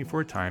asking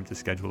for a time to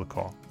schedule a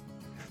call.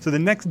 So the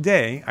next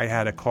day, I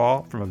had a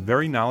call from a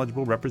very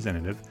knowledgeable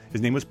representative. His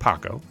name was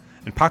Paco,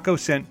 and Paco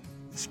spent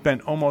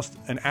almost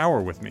an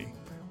hour with me.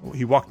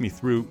 He walked me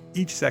through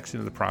each section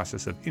of the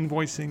process of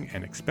invoicing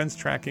and expense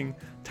tracking,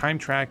 time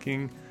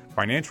tracking,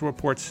 financial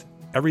reports,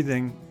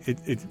 everything.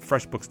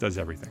 FreshBooks does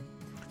everything.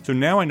 So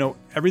now I know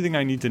everything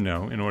I need to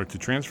know in order to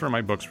transfer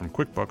my books from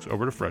QuickBooks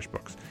over to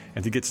FreshBooks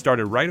and to get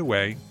started right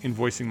away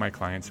invoicing my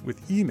clients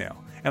with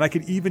email. And I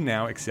could even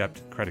now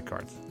accept credit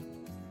cards.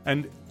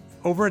 And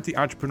over at the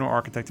Entrepreneur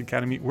Architect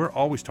Academy, we're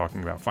always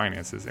talking about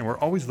finances, and we're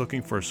always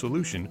looking for a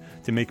solution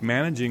to make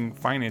managing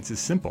finances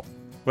simple.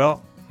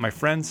 Well, my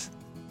friends,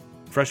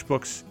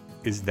 FreshBooks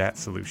is that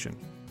solution.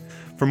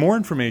 For more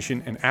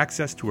information and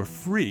access to a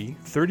free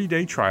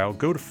 30-day trial,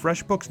 go to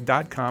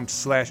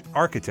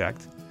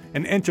freshbooks.com/architect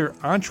and enter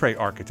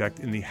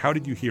EntreArchitect in the How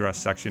Did You Hear Us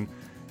section.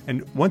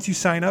 And once you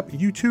sign up,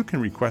 you too can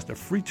request a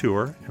free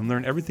tour and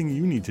learn everything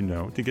you need to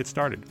know to get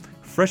started.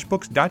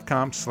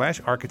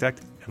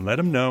 freshbooks.com/architect and let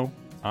them know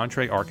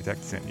EntreArchitect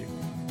sent you.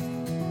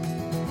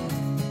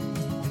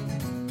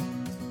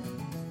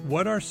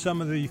 What are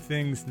some of the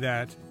things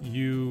that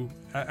you,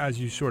 as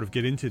you sort of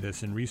get into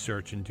this and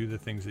research and do the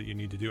things that you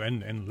need to do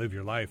and live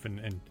your life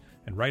and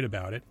write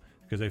about it,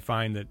 because I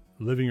find that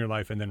living your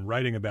life and then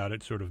writing about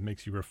it sort of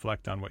makes you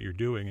reflect on what you're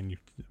doing, and you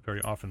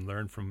very often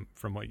learn from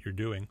what you're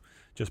doing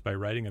just by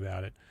writing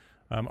about it.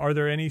 Are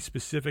there any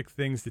specific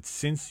things that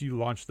since you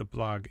launched the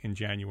blog in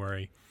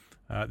January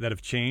that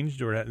have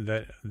changed or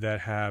that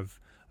have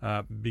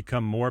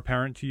become more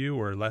apparent to you,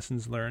 or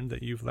lessons learned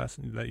that you've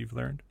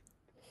learned?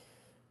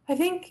 I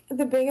think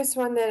the biggest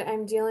one that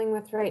I'm dealing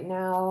with right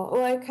now,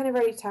 well, I kind of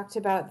already talked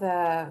about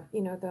the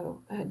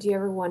Do You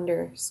Ever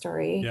Wonder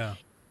story. Yeah.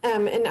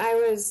 And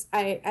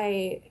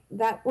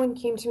that one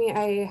came to me.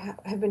 I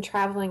have been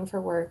traveling for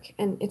work,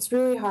 and it's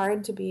really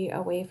hard to be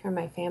away from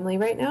my family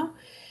right now.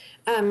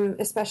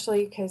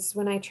 Especially because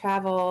when I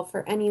travel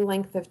for any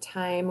length of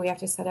time, we have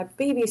to set up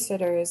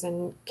babysitters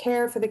and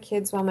care for the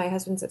kids while my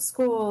husband's at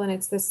school. And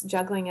it's this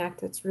juggling act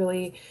that's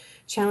really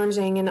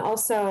challenging. And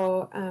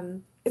also,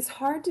 it's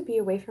hard to be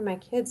away from my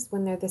kids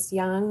when they're this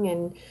young.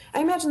 And I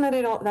imagine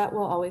that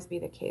will always be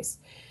the case.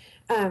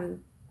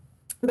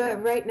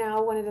 But right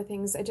now, one of the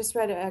things, I just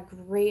read a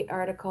great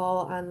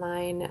article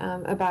online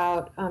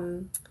about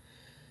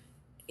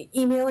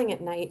emailing at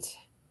night.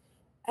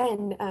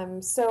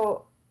 And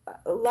so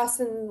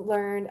lesson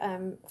learned,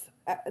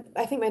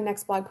 I think my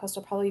next blog post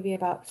will probably be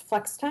about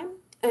flex time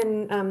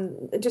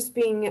and just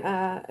being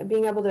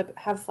able to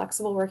have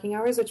flexible working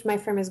hours, which my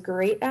firm is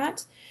great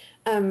at.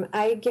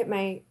 I get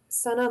my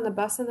son on the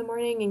bus in the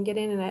morning and get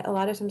in, and a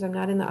lot of times I'm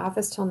not in the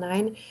office till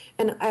 9,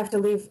 and I have to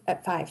leave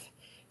at 5.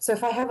 So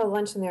if I have a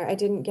lunch in there, I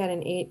didn't get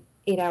an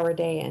 8-hour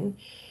day in.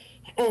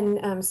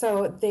 And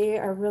so they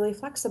are really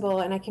flexible,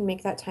 and I can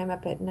make that time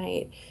up at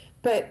night.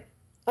 But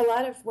a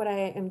lot of what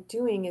I am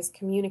doing is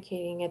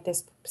communicating at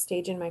this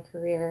stage in my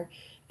career.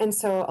 And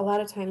so a lot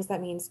of times that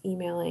means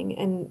emailing.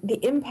 And the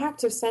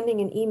impact of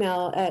sending an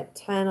email at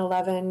 10,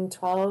 11,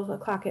 12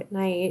 o'clock at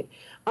night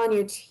on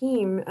your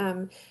team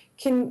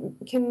can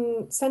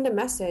send a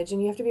message,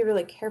 and you have to be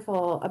really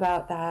careful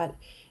about that.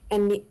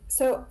 And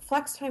so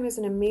flex time is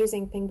an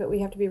amazing thing, but we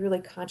have to be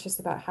really conscious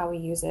about how we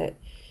use it.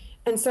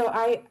 And so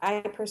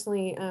I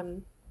personally,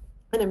 and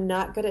I'm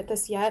not good at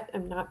this yet,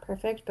 I'm not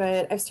perfect,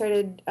 but I've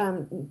started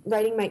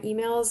writing my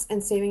emails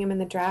and saving them in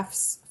the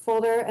drafts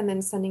folder and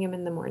then sending them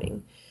in the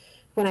morning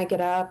when I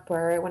get up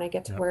or when I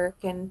get to work.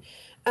 And,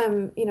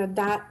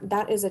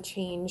 that is a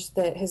change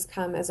that has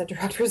come as a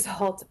direct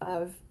result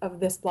of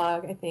this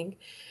blog, I think,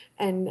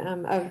 and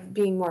of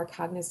being more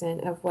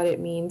cognizant of what it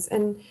means.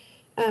 And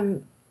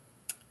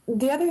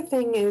the other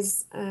thing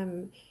is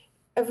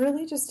I've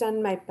really just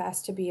done my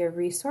best to be a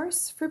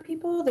resource for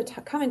people to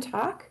come and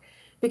talk,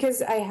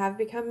 because I have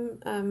become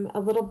a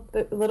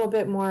little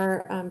bit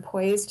more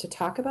poised to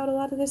talk about a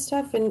lot of this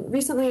stuff. And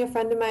recently a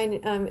friend of mine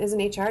is an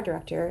HR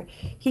director.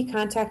 He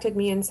contacted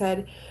me and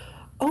said,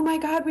 "Oh my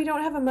God, we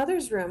don't have a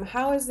mother's room.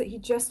 How is it?" He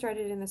just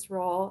started in this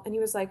role. And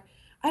he was like,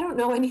 "I don't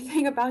know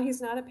anything about,"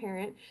 he's not a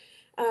parent.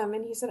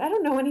 And he said, "I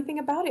don't know anything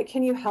about it.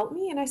 Can you help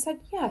me?" And I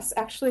said, "Yes,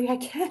 actually I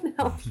can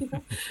help you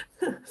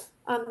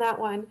on that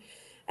one."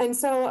 And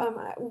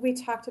so we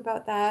talked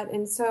about that.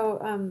 And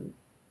so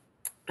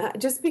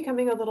just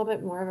becoming a little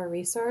bit more of a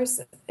resource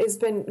has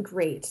been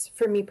great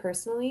for me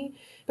personally.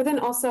 But then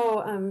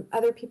also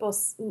other people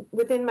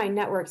within my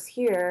networks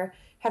here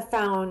have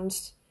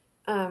found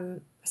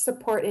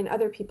support in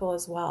other people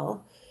as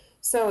well.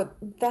 So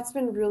that's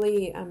been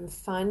really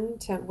fun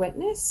to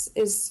witness,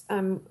 is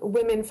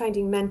women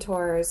finding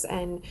mentors,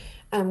 and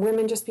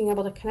women just being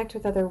able to connect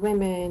with other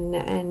women,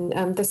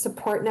 and the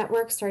support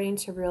network starting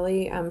to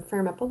really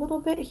firm up a little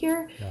bit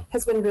here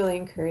has been really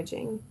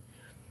encouraging.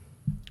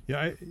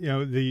 Yeah,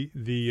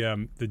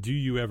 the Do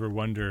You Ever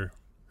Wonder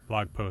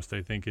blog post,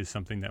 I think, is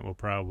something that will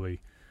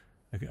probably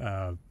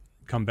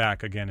come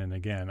back again and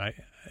again.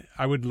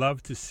 I would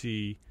love to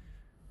see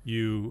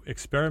you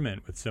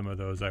experiment with some of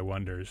those I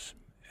wonders,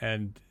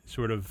 and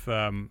sort of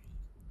and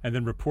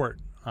then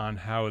report on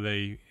how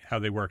they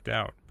worked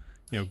out,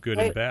 good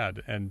and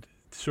bad, and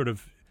sort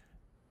of,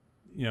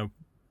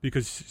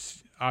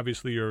 because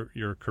obviously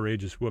you're a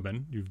courageous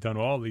woman. You've done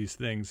all these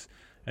things,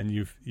 and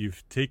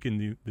you've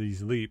taken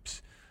these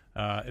leaps.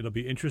 It'll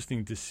be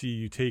interesting to see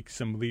you take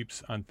some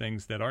leaps on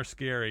things that are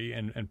scary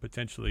and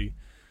potentially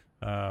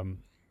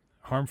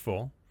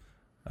harmful,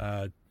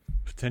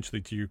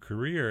 potentially to your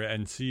career,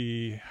 and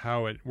see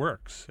how it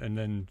works, and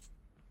then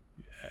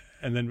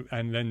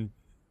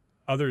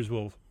others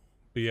will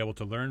be able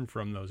to learn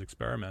from those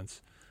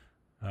experiments.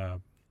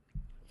 Do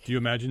you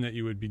imagine that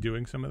you would be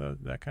doing some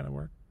of that kind of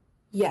work?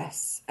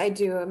 Yes, I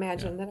do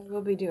imagine that I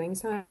will be doing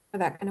some of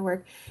that kind of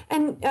work.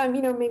 And,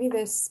 maybe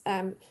this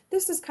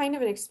is kind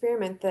of an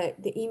experiment,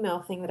 the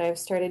email thing that I've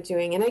started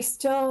doing. And I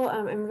still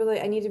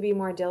I need to be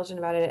more diligent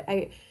about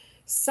it.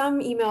 Some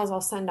emails I'll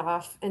send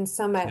off, and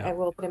some I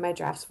will put in my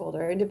drafts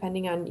folder,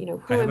 depending on,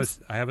 who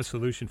I have a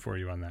solution for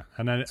you on that.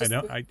 And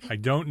I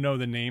don't know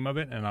the name of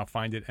it, and I'll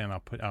find it, and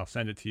I'll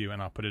send it to you,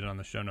 and I'll put it on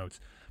the show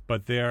notes.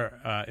 But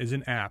there is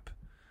an app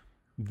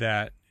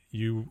that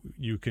you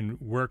can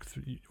work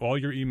all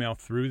your email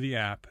through the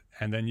app,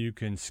 and then you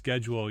can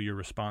schedule your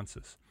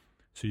responses.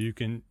 So you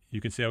can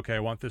say, okay, I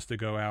want this to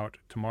go out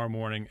tomorrow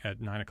morning at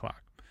 9:00,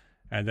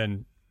 and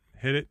then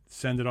hit it,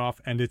 send it off,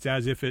 and it's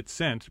as if it's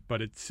sent,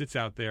 but it sits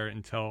out there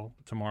until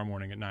tomorrow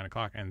morning at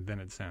 9:00, and then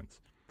it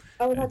sends.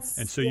 Oh,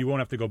 and so you won't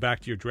have to go back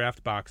to your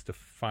draft box to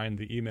find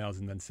the emails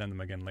and then send them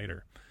again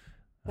later.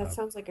 That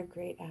sounds like a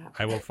great app.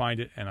 I will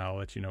find it, and I'll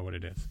let you know what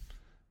it is.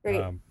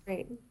 Great,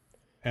 great.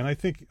 And I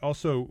think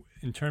also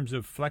in terms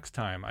of flex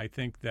time, I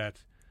think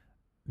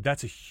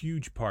that's a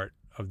huge part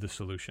of the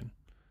solution.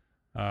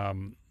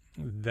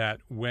 That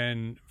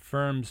when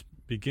firms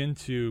begin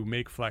to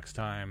make flex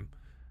time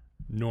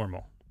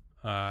normal,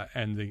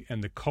 and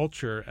the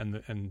culture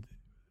and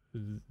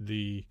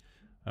the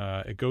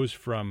it goes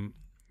from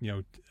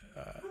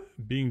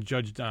being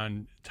judged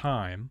on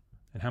time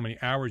and how many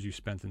hours you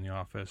spent in the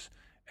office,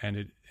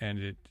 and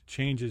it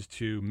changes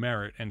to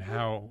merit and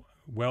how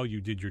well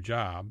you did your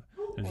job.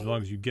 And as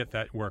long as you get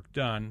that work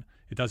done,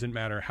 it doesn't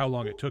matter how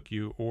long it took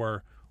you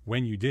or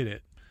when you did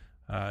it.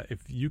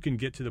 If you can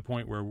get to the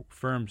point where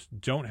firms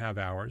don't have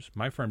hours,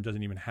 my firm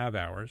doesn't even have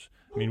hours.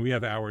 I mean, we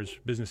have hours,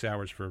 business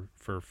hours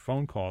for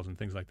phone calls and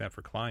things like that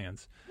for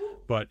clients.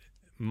 But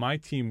my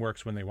team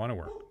works when they want to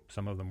work.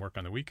 Some of them work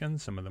on the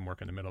weekends. Some of them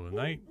work in the middle of the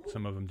night.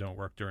 Some of them don't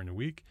work during the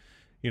week.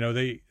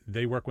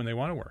 They work when they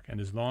want to work. And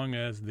as long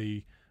as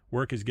the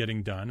work is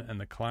getting done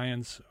and the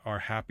clients are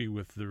happy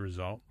with the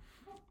result,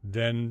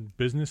 then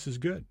business is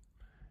good.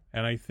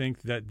 And I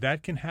think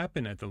that can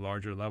happen at the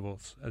larger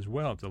levels as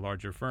well, at the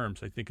larger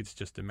firms. I think it's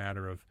just a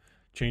matter of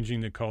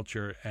changing the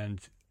culture and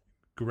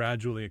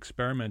gradually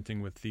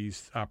experimenting with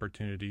these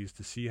opportunities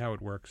to see how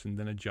it works and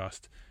then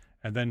adjust.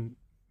 And then,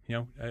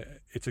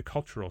 it's a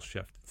cultural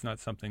shift. It's not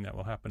something that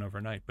will happen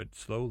overnight, but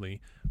slowly,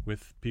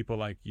 with people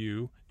like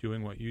you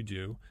doing what you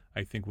do,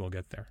 I think we'll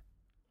get there.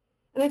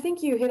 And I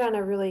think you hit on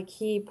a really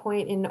key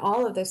point in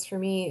all of this for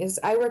me. Is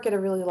I work at a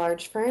really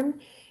large firm,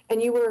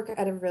 and you work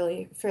at a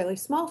really fairly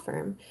small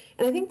firm.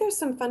 And I think there's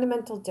some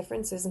fundamental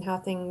differences in how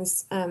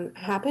things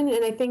happen.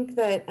 And I think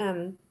that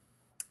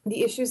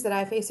the issues that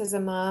I face as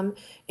a mom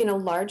in a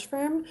large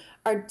firm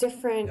are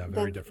different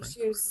than the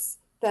issues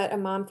that a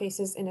mom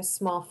faces in a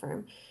small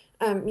firm.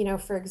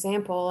 For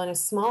example, in a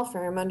small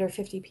firm under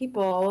 50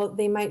 people,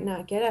 they might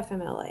not get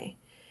FMLA.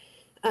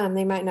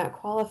 They might not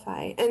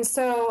qualify. And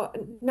so,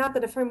 not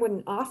that a firm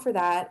wouldn't offer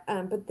that,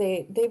 but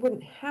they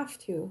wouldn't have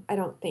to, I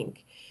don't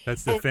think.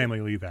 That's the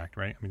Family Leave Act,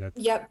 right? I mean, that's,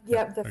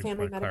 the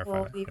Family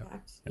Medical Leave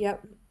Act.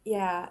 Yep.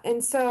 Yeah.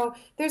 And so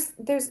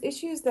there's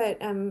issues that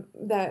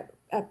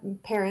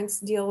parents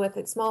deal with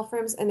at small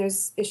firms, and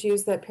there's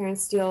issues that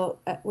parents deal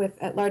with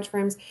at large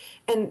firms,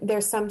 and they're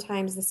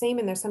sometimes the same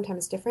and they're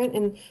sometimes different.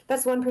 And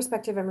that's one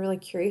perspective I'm really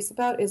curious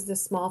about, is the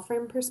small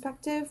firm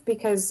perspective,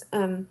 because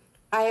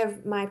I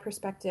have my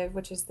perspective,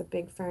 which is the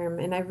big firm,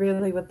 and I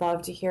really would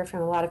love to hear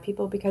from a lot of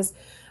people, because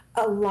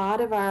a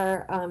lot of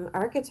our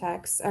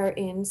architects are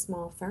in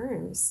small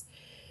firms.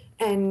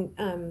 And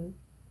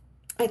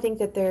I think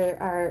that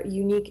there are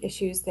unique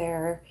issues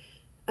there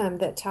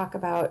that talk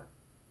about,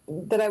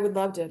 that I would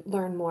love to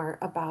learn more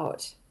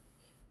about.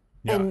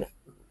 Yeah. And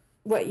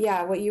what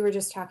you were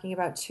just talking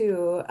about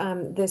too,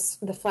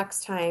 the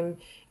flex time,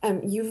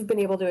 you've been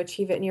able to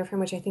achieve it in your firm,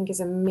 which I think is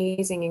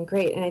amazing and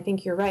great. And I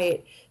think you're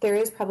right. There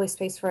is probably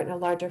space for it in a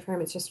larger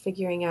firm. It's just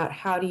figuring out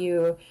how do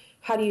you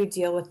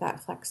deal with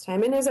that flex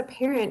time. And as a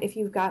parent, if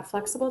you've got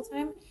flexible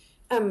time,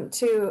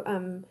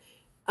 to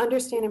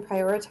understand and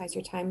prioritize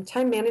your time.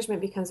 Time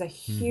management becomes a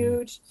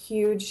huge,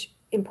 huge,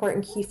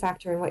 important key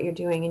factor in what you're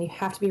doing, and you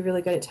have to be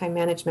really good at time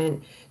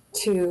management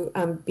to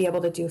be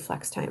able to do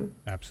flex time.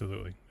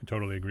 Absolutely. I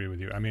totally agree with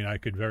you. I mean, I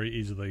could very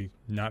easily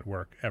not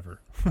work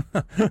ever.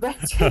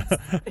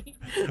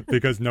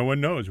 Because no one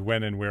knows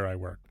when and where I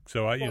work.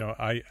 So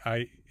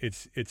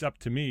it's up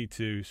to me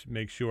to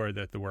make sure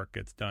that the work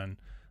gets done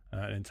in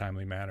a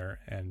timely manner.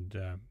 And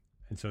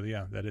so,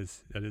 yeah, that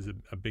is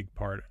a big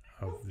part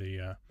of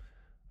the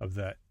of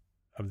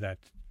that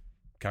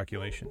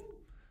calculation.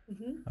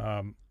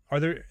 Mm-hmm. Are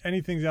there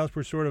anything else?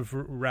 We're sort of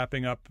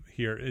wrapping up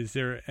here. Is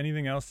there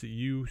anything else that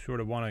you sort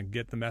of want to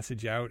get the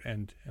message out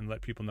and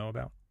let people know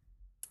about?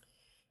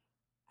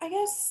 I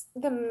guess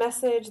the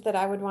message that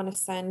I would want to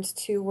send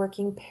to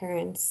working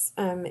parents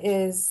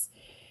is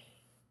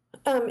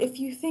if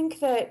you think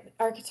that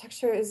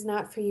architecture is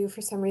not for you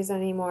for some reason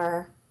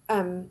anymore,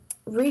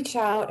 reach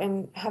out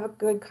and have a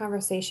good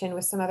conversation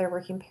with some other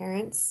working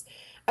parents.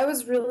 I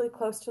was really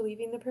close to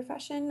leaving the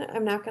profession,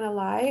 I'm not going to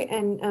lie,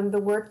 and the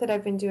work that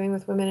I've been doing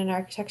with women in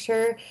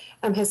architecture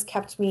has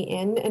kept me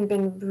in and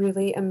been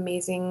really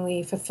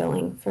amazingly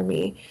fulfilling for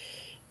me.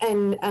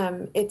 And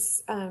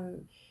it's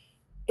been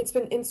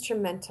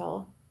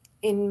instrumental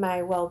in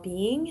my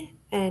well-being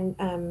and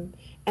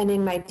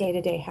in my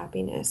day-to-day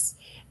happiness.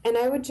 And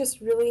I would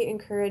just really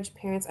encourage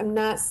parents. I'm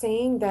not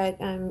saying that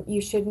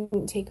you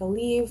shouldn't take a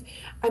leave.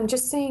 I'm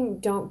just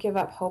saying don't give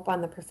up hope on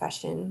the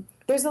profession.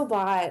 There's a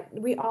lot.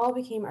 We all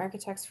became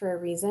architects for a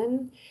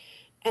reason,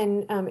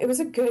 and it was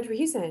a good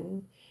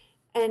reason.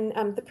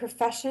 And the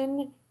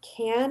profession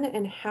can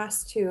and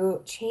has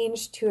to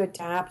change to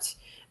adapt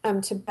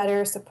to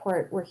better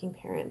support working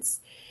parents.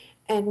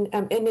 And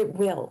it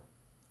will.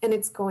 And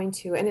it's going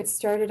to. And it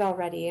started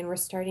already, and we're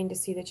starting to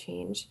see the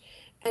change.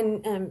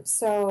 And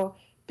so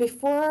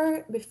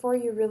before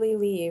you really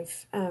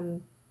leave,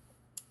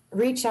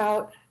 reach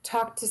out,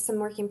 talk to some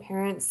working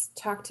parents,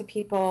 talk to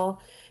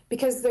people,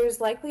 because there's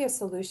likely a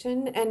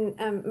solution.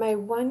 And my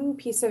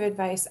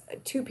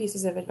two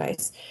pieces of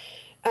advice,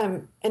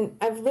 and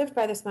I've lived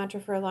by this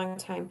mantra for a long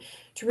time: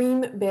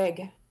 dream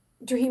big,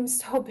 dream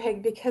so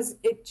big, because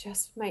it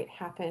just might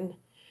happen.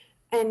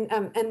 And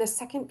the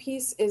second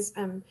piece is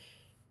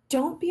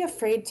don't be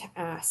afraid to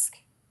ask.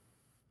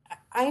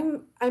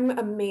 I'm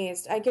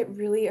amazed. I get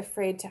really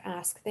afraid to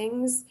ask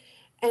things,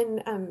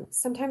 and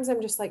sometimes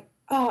I'm just like,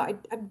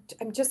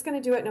 I'm just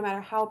going to do it no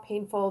matter how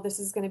painful this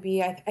is going to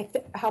be.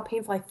 How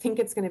painful I think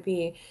it's going to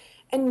be,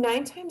 and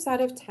 9 times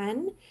out of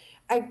 10,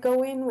 I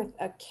go in with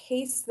a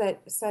case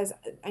that says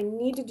I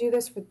need to do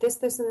this for this,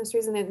 and this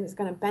reason, and it's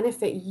going to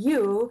benefit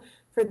you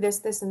for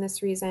this, and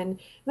this reason. And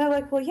they're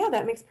like, well, yeah,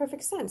 that makes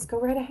perfect sense. Go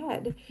right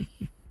ahead.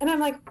 And I'm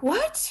like,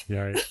 what?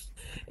 Yeah, right.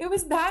 It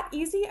was that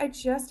easy. I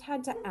just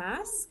had to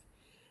ask.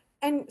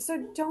 And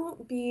so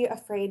don't be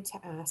afraid to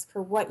ask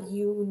for what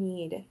you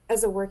need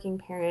as a working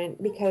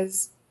parent,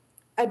 because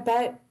I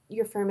bet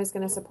your firm is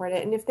going to support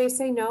it. And if they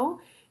say no,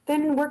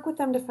 then work with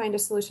them to find a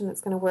solution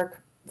that's going to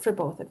work for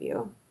both of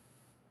you.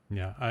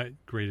 Yeah,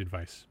 great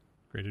advice.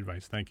 Great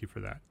advice. Thank you for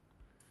that.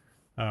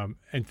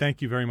 And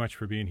thank you very much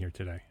for being here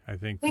today. I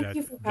think Thank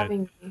you for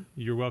having me.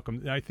 You're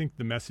welcome. I think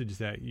the message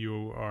that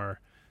you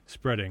are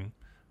spreading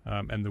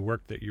and the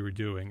work that you are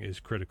doing is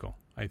critical.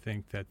 I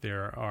think that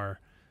there are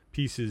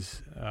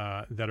pieces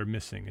that are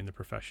missing in the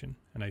profession.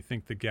 And I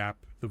think the gap,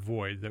 the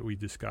void that we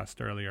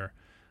discussed earlier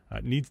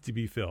needs to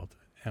be filled.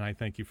 And I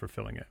thank you for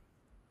filling it.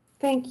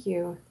 Thank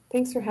you.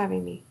 Thanks for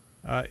having me.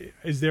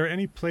 Is there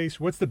any place,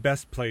 what's the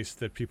best place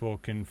that people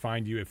can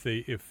find you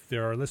if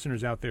there are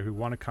listeners out there who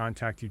want to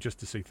contact you just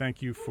to say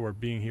thank you for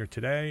being here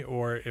today,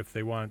 or if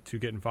they want to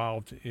get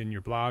involved in your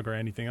blog or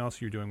anything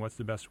else you're doing, what's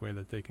the best way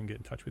that they can get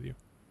in touch with you?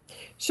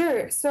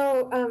 Sure.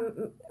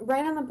 So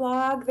right on the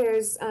blog,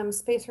 there's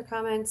space for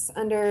comments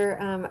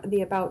under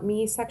the About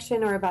Me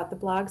section or About the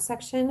Blog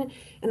section,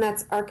 and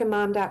that's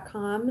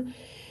archimom.com.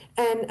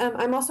 And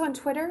I'm also on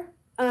Twitter.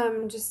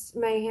 Just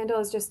my handle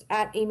is just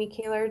at Amy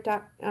Kaler.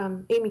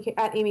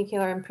 Amy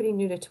Kaler. I'm pretty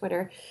new to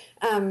Twitter.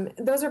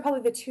 Those are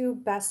probably the two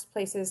best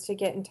places to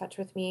get in touch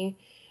with me.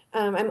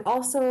 I'm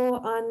also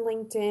on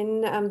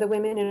LinkedIn. The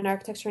Women in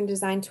Architecture and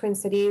Design Twin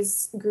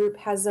Cities group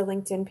has a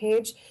LinkedIn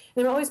page,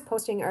 and I'm always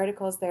posting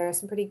articles there,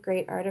 some pretty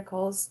great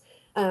articles.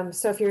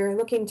 So if you're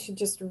looking to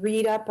just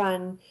read up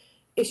on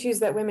issues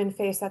that women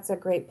face, that's a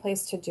great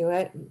place to do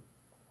it.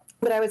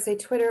 But I would say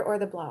Twitter or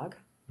the blog.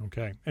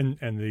 Okay, and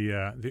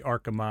the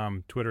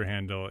Archimom Twitter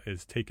handle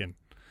is taken.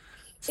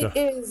 So, it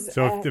is.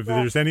 So if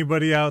there's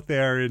anybody out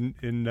there in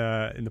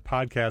the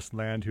podcast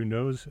land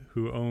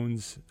who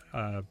owns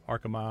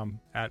Archimom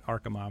at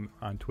Archimom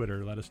on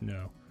Twitter, let us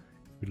know.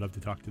 We'd love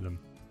to talk to them.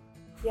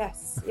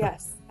 Yes,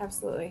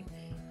 absolutely.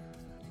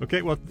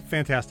 Okay, well,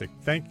 fantastic.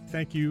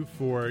 Thank you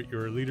for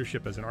your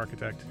leadership as an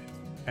architect,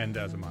 and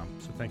as a mom.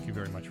 So thank you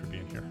very much for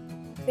being here.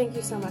 Thank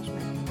you so much,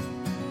 Mike.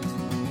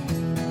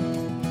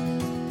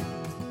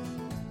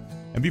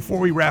 And before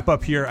we wrap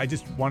up here, I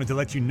just wanted to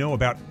let you know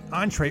about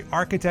Entre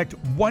Architect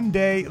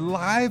one-day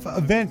live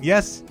event.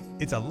 Yes,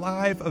 it's a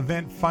live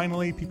event.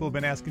 Finally, people have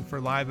been asking for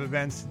live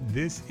events.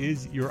 This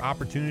is your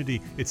opportunity.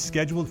 It's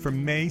scheduled for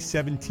May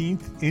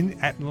 17th in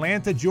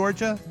Atlanta,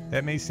 Georgia.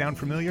 That may sound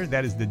familiar.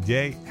 That is the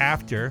day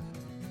after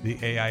the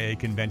AIA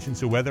convention.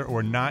 So whether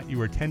or not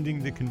you are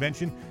attending the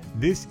convention,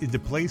 this is the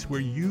place where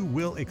you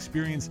will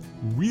experience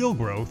real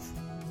growth.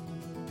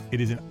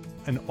 It is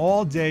an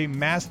all-day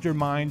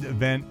mastermind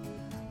event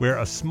where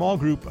a small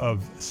group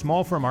of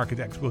small firm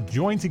architects will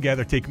join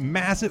together, take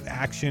massive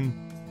action,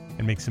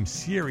 and make some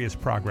serious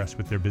progress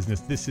with their business.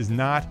 This is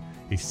not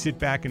a sit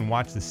back and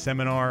watch the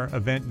seminar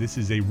event. This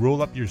is a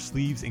roll up your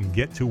sleeves and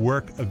get to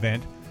work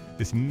event.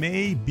 This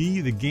may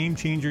be the game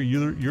changer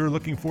you're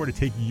looking for to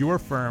take your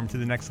firm to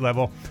the next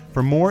level.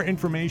 For more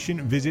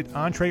information, visit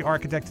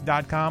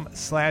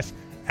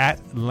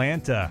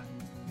entrearchitect.com/Atlanta.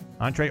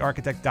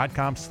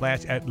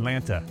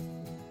 entrearchitect.com/Atlanta.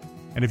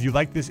 And if you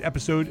like this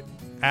episode,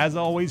 as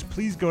always,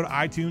 please go to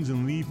iTunes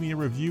and leave me a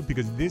review,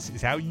 because this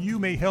is how you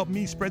may help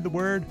me spread the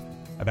word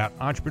about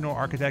Entrepreneur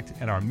Architect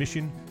and our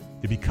mission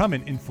to become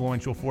an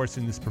influential force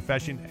in this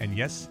profession. And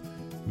yes,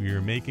 we are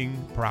making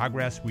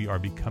progress. We are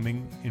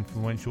becoming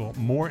influential,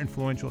 more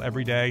influential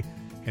every day.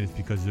 And it's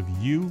because of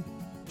you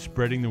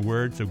spreading the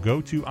word. So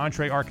go to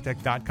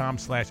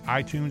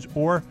entrearchitect.com/iTunes,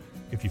 or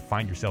if you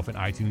find yourself in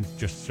iTunes,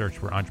 just search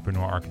for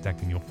Entrepreneur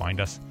Architect and you'll find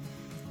us.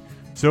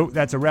 So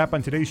that's a wrap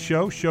on today's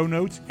show. Show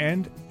notes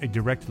and a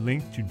direct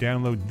link to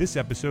download this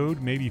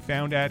episode may be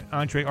found at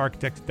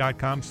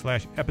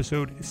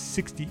entrearchitect.com/episode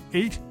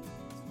 68.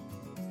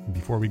 And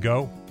before we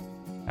go,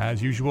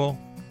 as usual,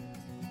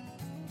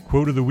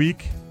 quote of the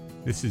week.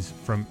 This is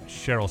from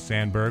Sheryl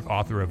Sandberg,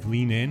 author of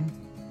Lean In,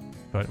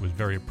 but it was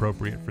very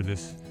appropriate for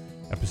this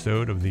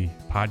episode of the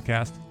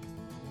podcast.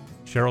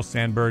 Sheryl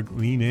Sandberg,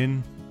 Lean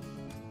In.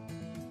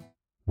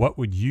 What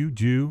would you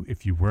do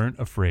if you weren't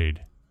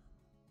afraid?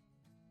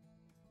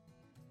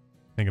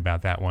 Think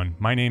about that one.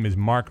 My name is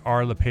Mark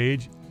R.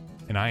 LePage,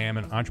 and I am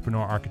an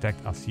Entrepreneur Architect.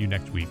 I'll see you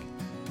next week.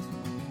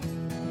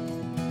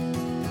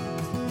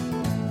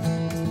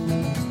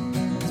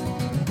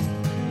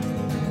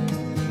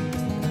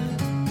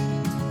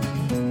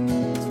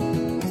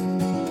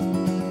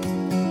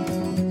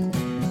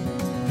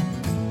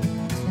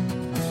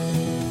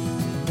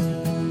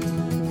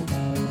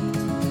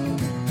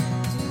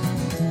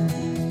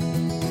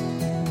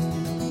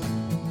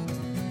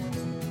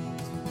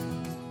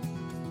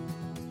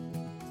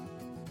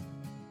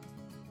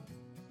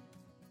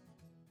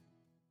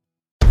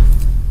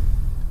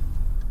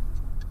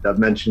 I've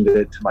mentioned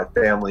it to my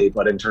family,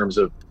 but in terms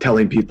of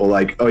telling people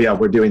like, oh yeah,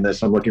 we're doing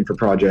this, I'm looking for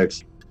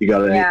projects, you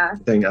got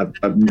anything? I'm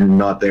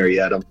not there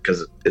yet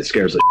because it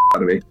scares the shit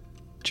out of me.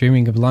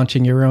 Dreaming of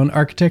launching your own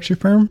architecture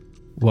firm?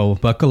 Well,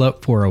 buckle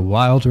up for a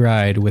wild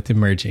ride with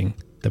Emerging,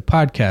 the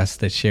podcast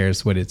that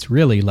shares what it's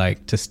really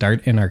like to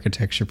start an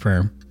architecture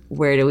firm.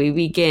 Where do we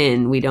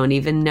begin? We don't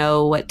even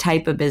know what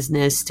type of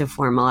business to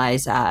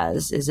formalize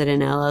as. Is it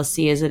an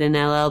LLC? Is it an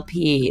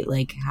LLP?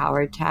 Like, how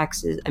are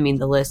taxes? I mean,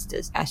 the list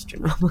is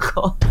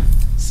astronomical.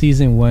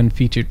 Season 1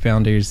 featured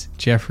founders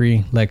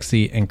Jeffrey,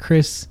 Lexi, and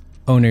Chris,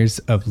 owners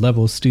of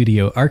Level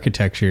Studio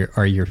Architecture,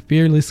 are your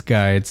fearless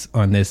guides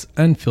on this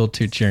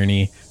unfiltered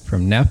journey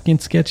from napkin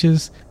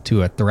sketches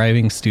to a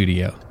thriving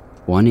studio.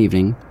 One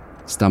evening,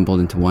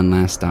 stumbled into one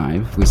last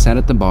dive, we sat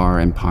at the bar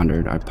and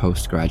pondered our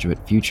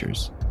postgraduate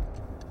futures.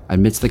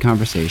 Amidst the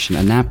conversation,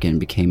 a napkin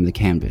became the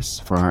canvas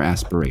for our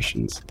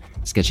aspirations,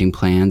 sketching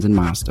plans and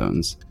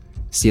milestones,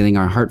 sealing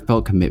our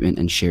heartfelt commitment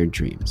and shared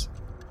dreams.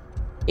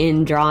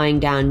 In drawing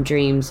down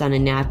dreams on a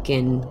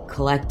napkin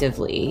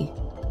collectively,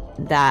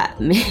 that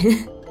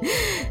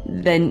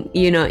then,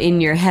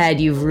 in your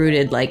head, you've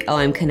rooted like, oh,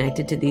 I'm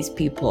connected to these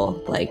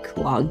people, like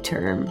long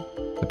term.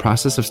 The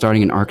process of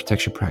starting an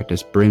architecture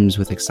practice brims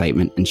with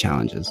excitement and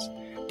challenges,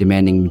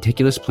 demanding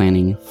meticulous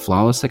planning,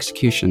 flawless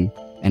execution,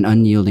 and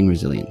unyielding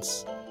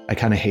resilience. I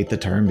kind of hate the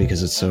term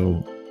because it's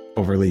so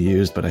overly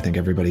used, but I think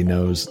everybody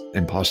knows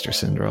imposter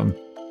syndrome.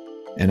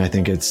 And I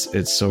think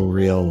it's so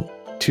real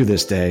to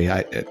this day.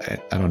 I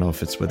don't know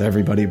if it's with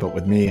everybody, but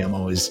with me, I'm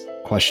always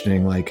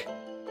questioning like,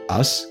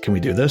 us, can we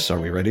do this? Are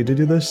we ready to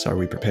do this? Are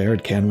we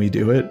prepared? Can we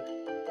do it?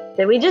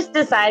 Did we just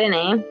decide a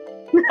name?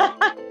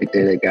 We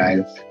did it,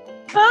 guys.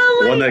 Oh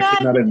my The one that God.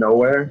 came out of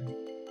nowhere?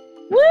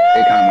 Woo!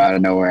 It came out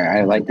of nowhere.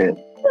 I liked it.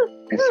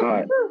 I saw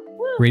it.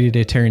 Ready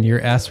to turn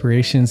your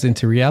aspirations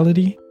into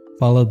reality?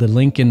 Follow the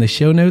link in the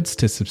show notes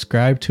to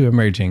subscribe to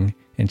Emerging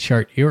and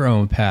chart your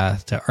own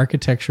path to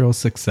architectural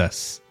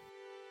success.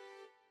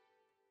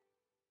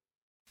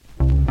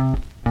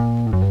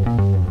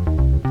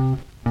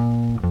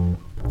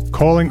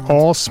 Calling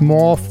all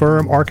small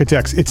firm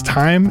architects. It's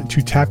time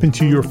to tap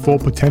into your full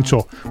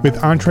potential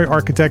with Entre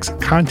Architects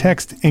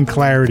Context and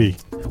Clarity,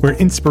 where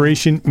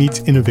inspiration meets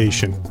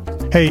innovation.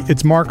 Hey,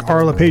 it's Mark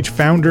R. LePage,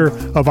 founder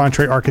of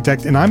Entre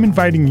Architect, and I'm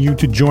inviting you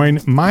to join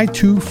my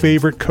two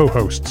favorite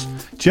co-hosts,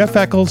 Jeff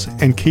Eccles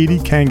and Katie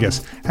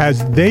Kangas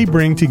as they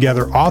bring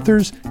together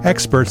authors,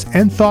 experts,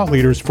 and thought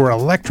leaders for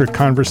electric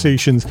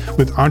conversations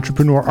with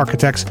entrepreneur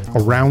architects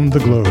around the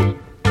globe.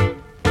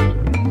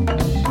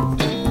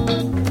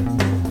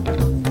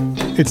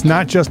 It's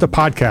not just a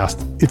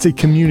podcast, it's a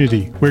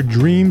community where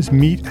dreams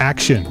meet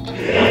action.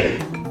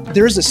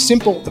 There's a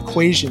simple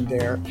equation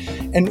there.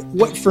 And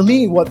what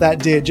that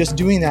did, just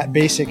doing that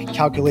basic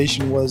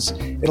calculation, was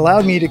it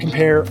allowed me to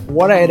compare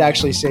what I had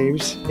actually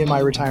saved in my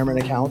retirement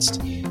accounts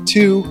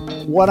to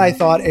what I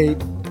thought a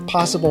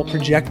possible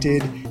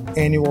projected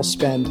annual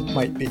spend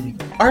might be.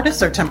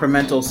 Artists are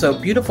temperamental, so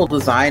beautiful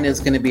design is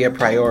going to be a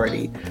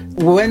priority.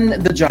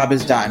 When the job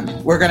is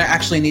done, we're going to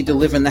actually need to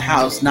live in the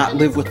house, not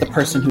live with the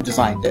person who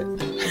designed it.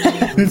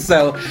 And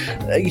so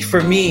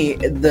for me,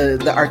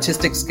 the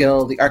artistic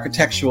skill, the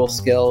architectural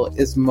skill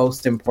is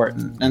most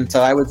important. And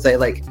so I would say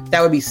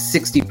that would be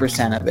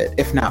 60% of it,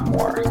 if not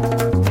more.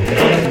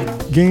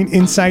 Gain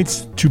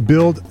insights to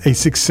build a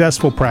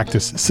successful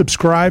practice.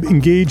 Subscribe,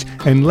 engage,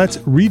 and let's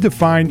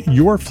redefine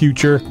your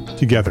future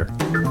together.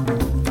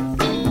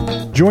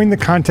 Join the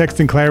Context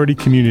and Clarity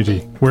community,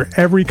 where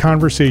every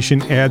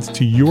conversation adds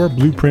to your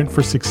blueprint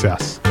for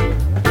success.